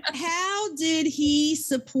in. How did he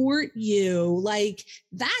support you? Like,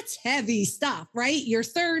 that's heavy stuff, right? You're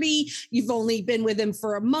 30. You've only been with him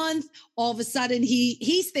for a month. All of a sudden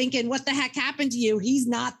he's thinking, what the heck happened to you? He's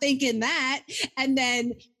not thinking that. And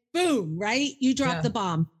then boom, right? You drop the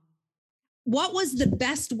bomb. What was the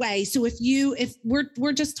best way? So if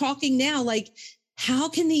we're just talking now, like, how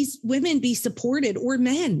can these women be supported, or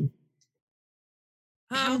men?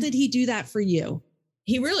 How did he do that for you?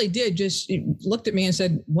 He really did. Just looked at me and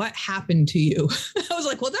said, what happened to you? I was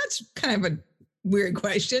like, well, that's kind of a weird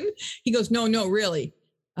question. He goes, no, really.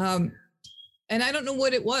 And I don't know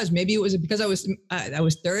what it was. Maybe it was because I was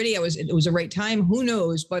 30. It was the right time. Who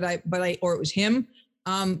knows? Or it was him.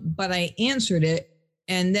 But I answered it.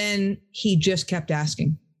 And then he just kept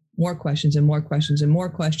asking more questions and more questions and more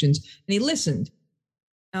questions. And he listened.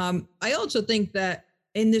 I also think that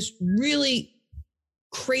in this really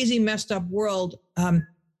crazy, messed up world,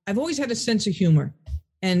 I've always had a sense of humor.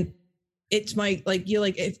 And it's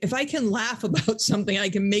if I can laugh about something, I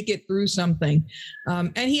can make it through something.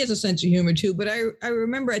 And he has a sense of humor too. But I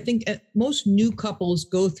remember, I think most new couples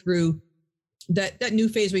go through that new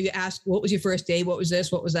phase where you ask, what was your first day? What was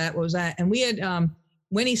this? What was that? What was that? And we had,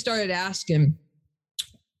 when he started asking,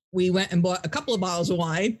 we went and bought a couple of bottles of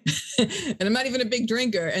wine, and I'm not even a big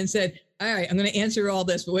drinker, and said, all right, I'm going to answer all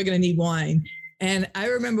this, but we're going to need wine. And I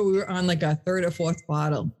remember we were on like a third or fourth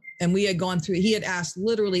bottle, and we had gone through, he had asked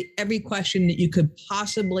literally every question that you could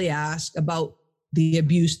possibly ask about the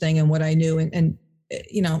abuse thing and what I knew. And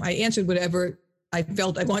I answered whatever I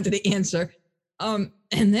felt I wanted to answer. And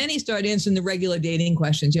then he started answering the regular dating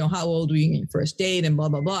questions, how old were you in your first date and blah,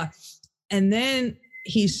 blah, blah. And then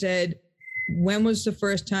he said, when was the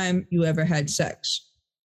first time you ever had sex?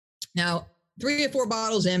 Now, 3 or 4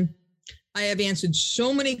 bottles in, I have answered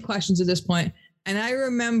so many questions at this point. And I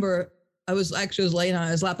remember I was laying on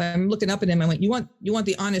his lap. I'm looking up at him. I went, you want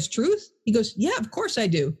the honest truth? He goes, yeah, of course I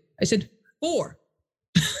do. I said, 4.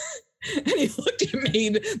 And he looked at me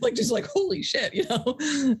just like, holy shit,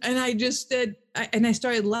 And I just said, I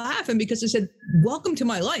started laughing because I said, welcome to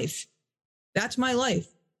my life. That's my life.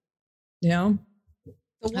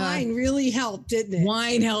 The wine really helped, didn't it?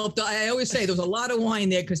 Wine helped. I always say there was a lot of wine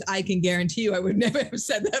there because I can guarantee you I would never have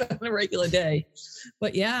said that on a regular day.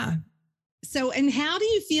 But yeah. So, and how do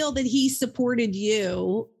you feel that he supported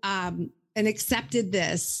you and accepted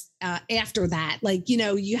this after that? Like,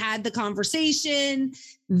 you had the conversation,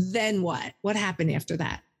 then what? What happened after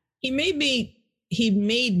that? He made me,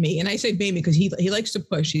 and I say made me because he likes to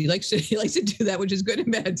push. He likes to do that, which is good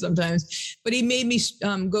and bad sometimes. But he made me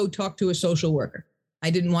go talk to a social worker. I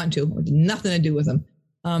didn't want to. It had nothing to do with him.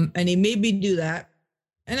 And he made me do that.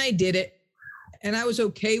 And I did it. And I was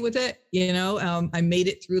okay with it. I made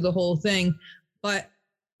it through the whole thing. But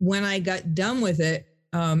when I got done with it,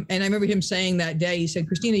 and I remember him saying that day, he said,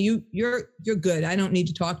 Christina, you're good. I don't need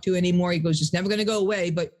to talk to you anymore. He goes, it's never going to go away,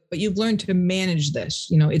 but you've learned to manage this.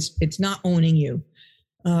 It's not owning you.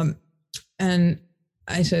 And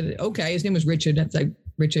I said, okay. His name was Richard. That's like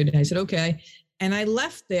Richard. And I said, okay. And I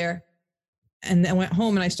left there and I went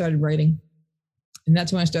home and I started writing. And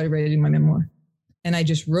that's when I started writing my memoir. And I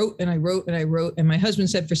just wrote and I wrote and I wrote. And my husband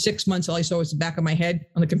said for 6 months, all I saw was the back of my head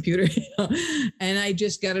on the computer. And I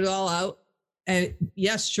just got it all out. And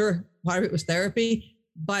yes, sure, part of it was therapy,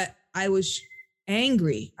 but I was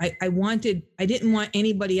angry. I didn't want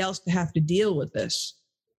anybody else to have to deal with this,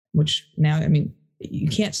 which now, I mean, you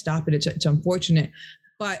can't stop it. It's unfortunate,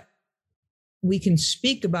 but we can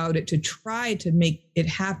speak about it to try to make it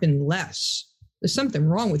happen less. There's something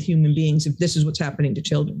wrong with human beings if this is what's happening to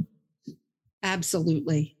children.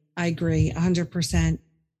 Absolutely. I agree 100%.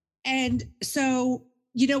 And so,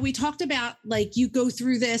 we talked about like you go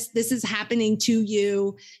through this is happening to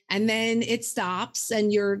you and then it stops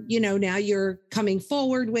and you're, now you're coming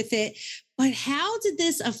forward with it. But how did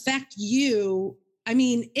this affect you? I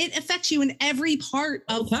mean, it affects you in every part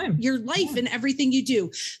of your life and everything you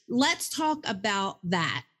do. Let's talk about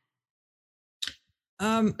that.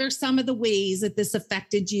 There's some of the ways that this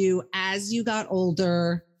affected you as you got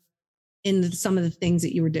older in some of the things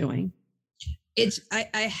that you were doing.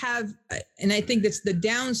 I have, and I think that's the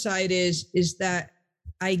downside is that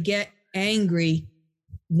I get angry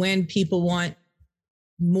when people want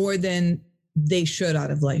more than they should out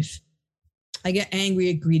of life. I get angry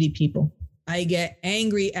at greedy people. I get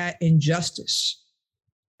angry at injustice.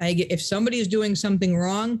 If somebody is doing something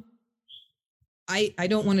wrong, I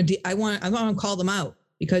don't want to, I want to call them out,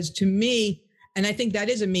 because to me, and I think that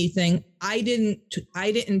is a me thing, I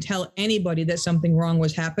didn't tell anybody that something wrong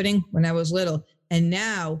was happening when I was little. And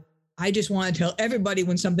now I just want to tell everybody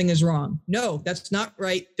when something is wrong. No, that's not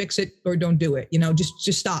right. Fix it or don't do it.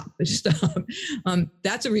 Just stop. Just stop.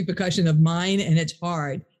 That's a repercussion of mine, and it's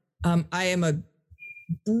hard. I am a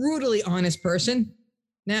brutally honest person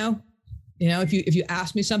now. If you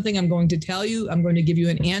ask me something, I'm going to tell you. I'm going to give you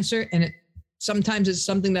an answer, and sometimes it's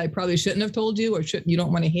something that I probably shouldn't have told you or you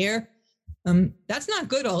don't want to hear. That's not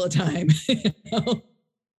good all the time.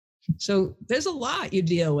 So there's a lot you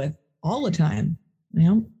deal with all the time.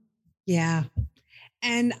 Yeah.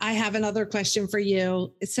 And I have another question for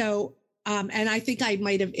you. So, and I think I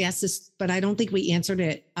might have asked this, but I don't think we answered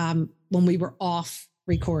it when we were off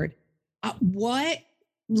record.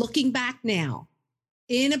 Looking back now,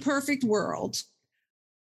 in a perfect world,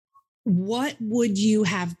 what would you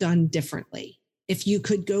have done differently if you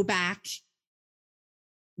could go back,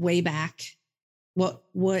 way back?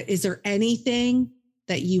 What is there anything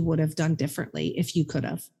that you would have done differently if you could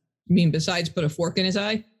have? You mean besides put a fork in his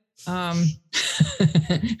eye?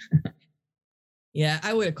 Yeah,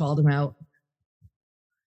 I would have called him out.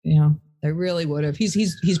 I really would have.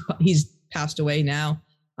 He's passed away now.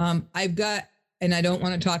 I've got, and I don't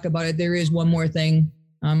want to talk about it. There is one more thing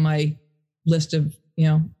on my list of,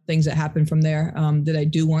 things that happened from there that I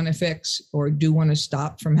do want to fix or do want to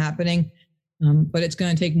stop from happening. But it's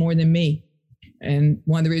going to take more than me. And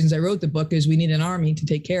one of the reasons I wrote the book is we need an army to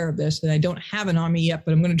take care of this. And I don't have an army yet,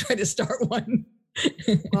 but I'm going to try to start one.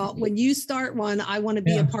 Well, when you start one, I want to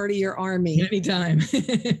be a part of your army. Anytime.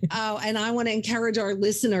 And I want to encourage our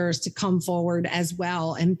listeners to come forward as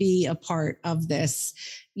well and be a part of this.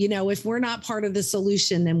 If we're not part of the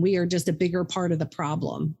solution, then we are just a bigger part of the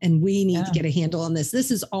problem. And we need to get a handle on this. This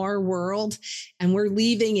is our world, and we're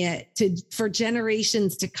leaving it for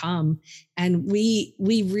generations to come. And we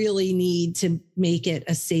really need to make it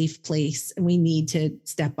a safe place. And we need to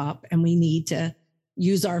step up, and we need to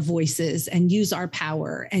use our voices and use our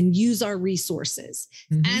power and use our resources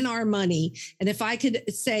and our money. And if I could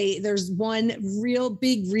say there's one real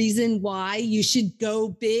big reason why you should go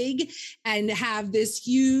big and have this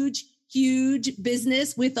huge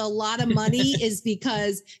business with a lot of money is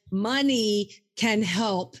because money can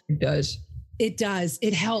help. It does. It does.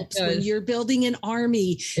 It helps when you're building an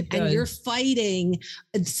army and you're fighting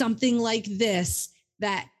something like this,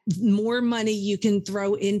 that more money you can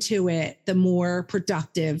throw into it, the more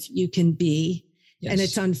productive you can be. Yes. And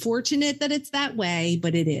it's unfortunate that it's that way,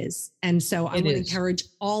 but it is. And so I want to encourage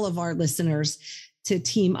all of our listeners to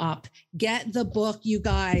team up. Get the book, you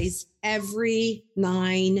guys, every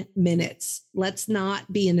 9 minutes. Let's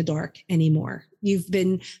not be in the dark anymore. You've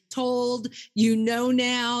been told,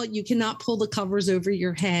 now you cannot pull the covers over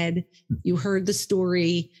your head. You heard the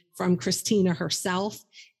story from Christina herself,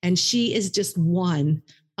 and she is just one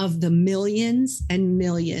of the millions and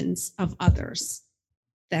millions of others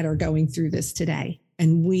that are going through this today.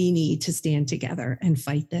 And we need to stand together and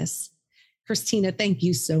fight this. Christina, thank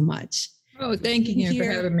you so much. Oh, thank you for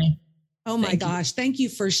having me. Oh my gosh. Thank you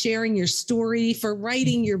for sharing your story, for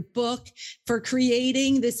writing your book, for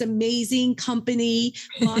creating this amazing company,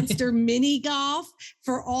 Monster Mini Golf,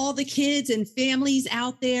 for all the kids and families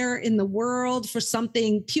out there in the world, for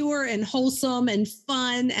something pure and wholesome and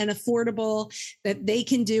fun and affordable that they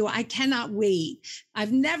can do. I cannot wait.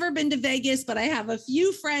 I've never been to Vegas, but I have a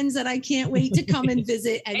few friends that I can't wait to come and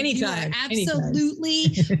visit. And anytime, you are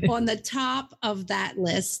absolutely on the top of that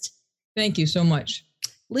list. Thank you so much.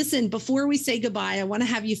 Listen, before we say goodbye, I want to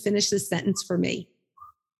have you finish this sentence for me.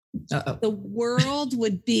 Uh-oh. The world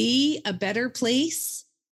would be a better place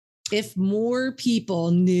if more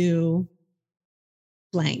people knew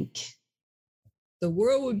blank. The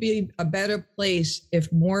world would be a better place if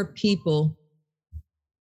more people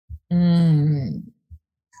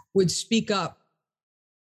would speak up.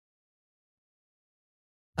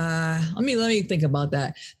 Let me think about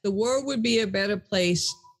that. The world would be a better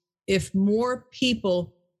place if more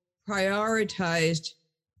people prioritized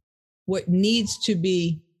what needs to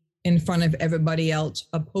be in front of everybody else,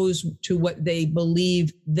 opposed to what they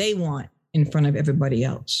believe they want in front of everybody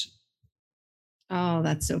else. Oh,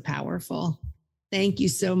 that's so powerful. Thank you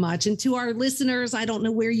so much. And to our listeners, I don't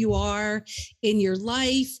know where you are in your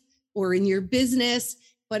life or in your business,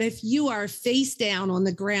 but if you are face down on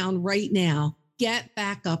the ground right now, get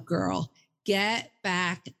back up, girl. Get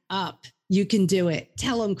back up. You can do it.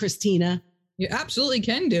 Tell them, Christina. You absolutely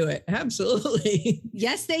can do it. Absolutely.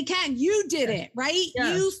 Yes, they can. You did it, right?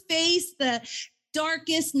 Yes. You faced the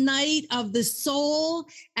darkest night of the soul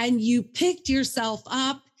and you picked yourself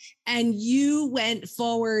up and you went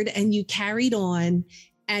forward and you carried on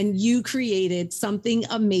and you created something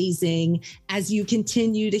amazing as you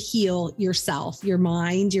continue to heal yourself, your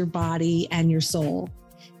mind, your body, and your soul.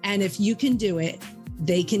 And if you can do it,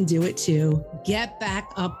 they can do it too. Get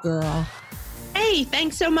back up, girl. Hey,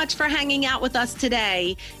 thanks so much for hanging out with us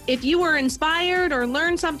today. If you were inspired or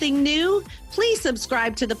learned something new, please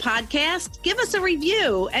subscribe to the podcast, give us a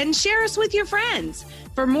review, and share us with your friends.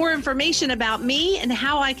 For more information about me and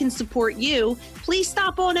how I can support you, please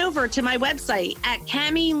stop on over to my website at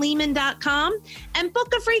CamiLehman.com and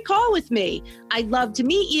book a free call with me. I'd love to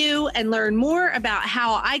meet you and learn more about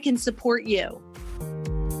how I can support you.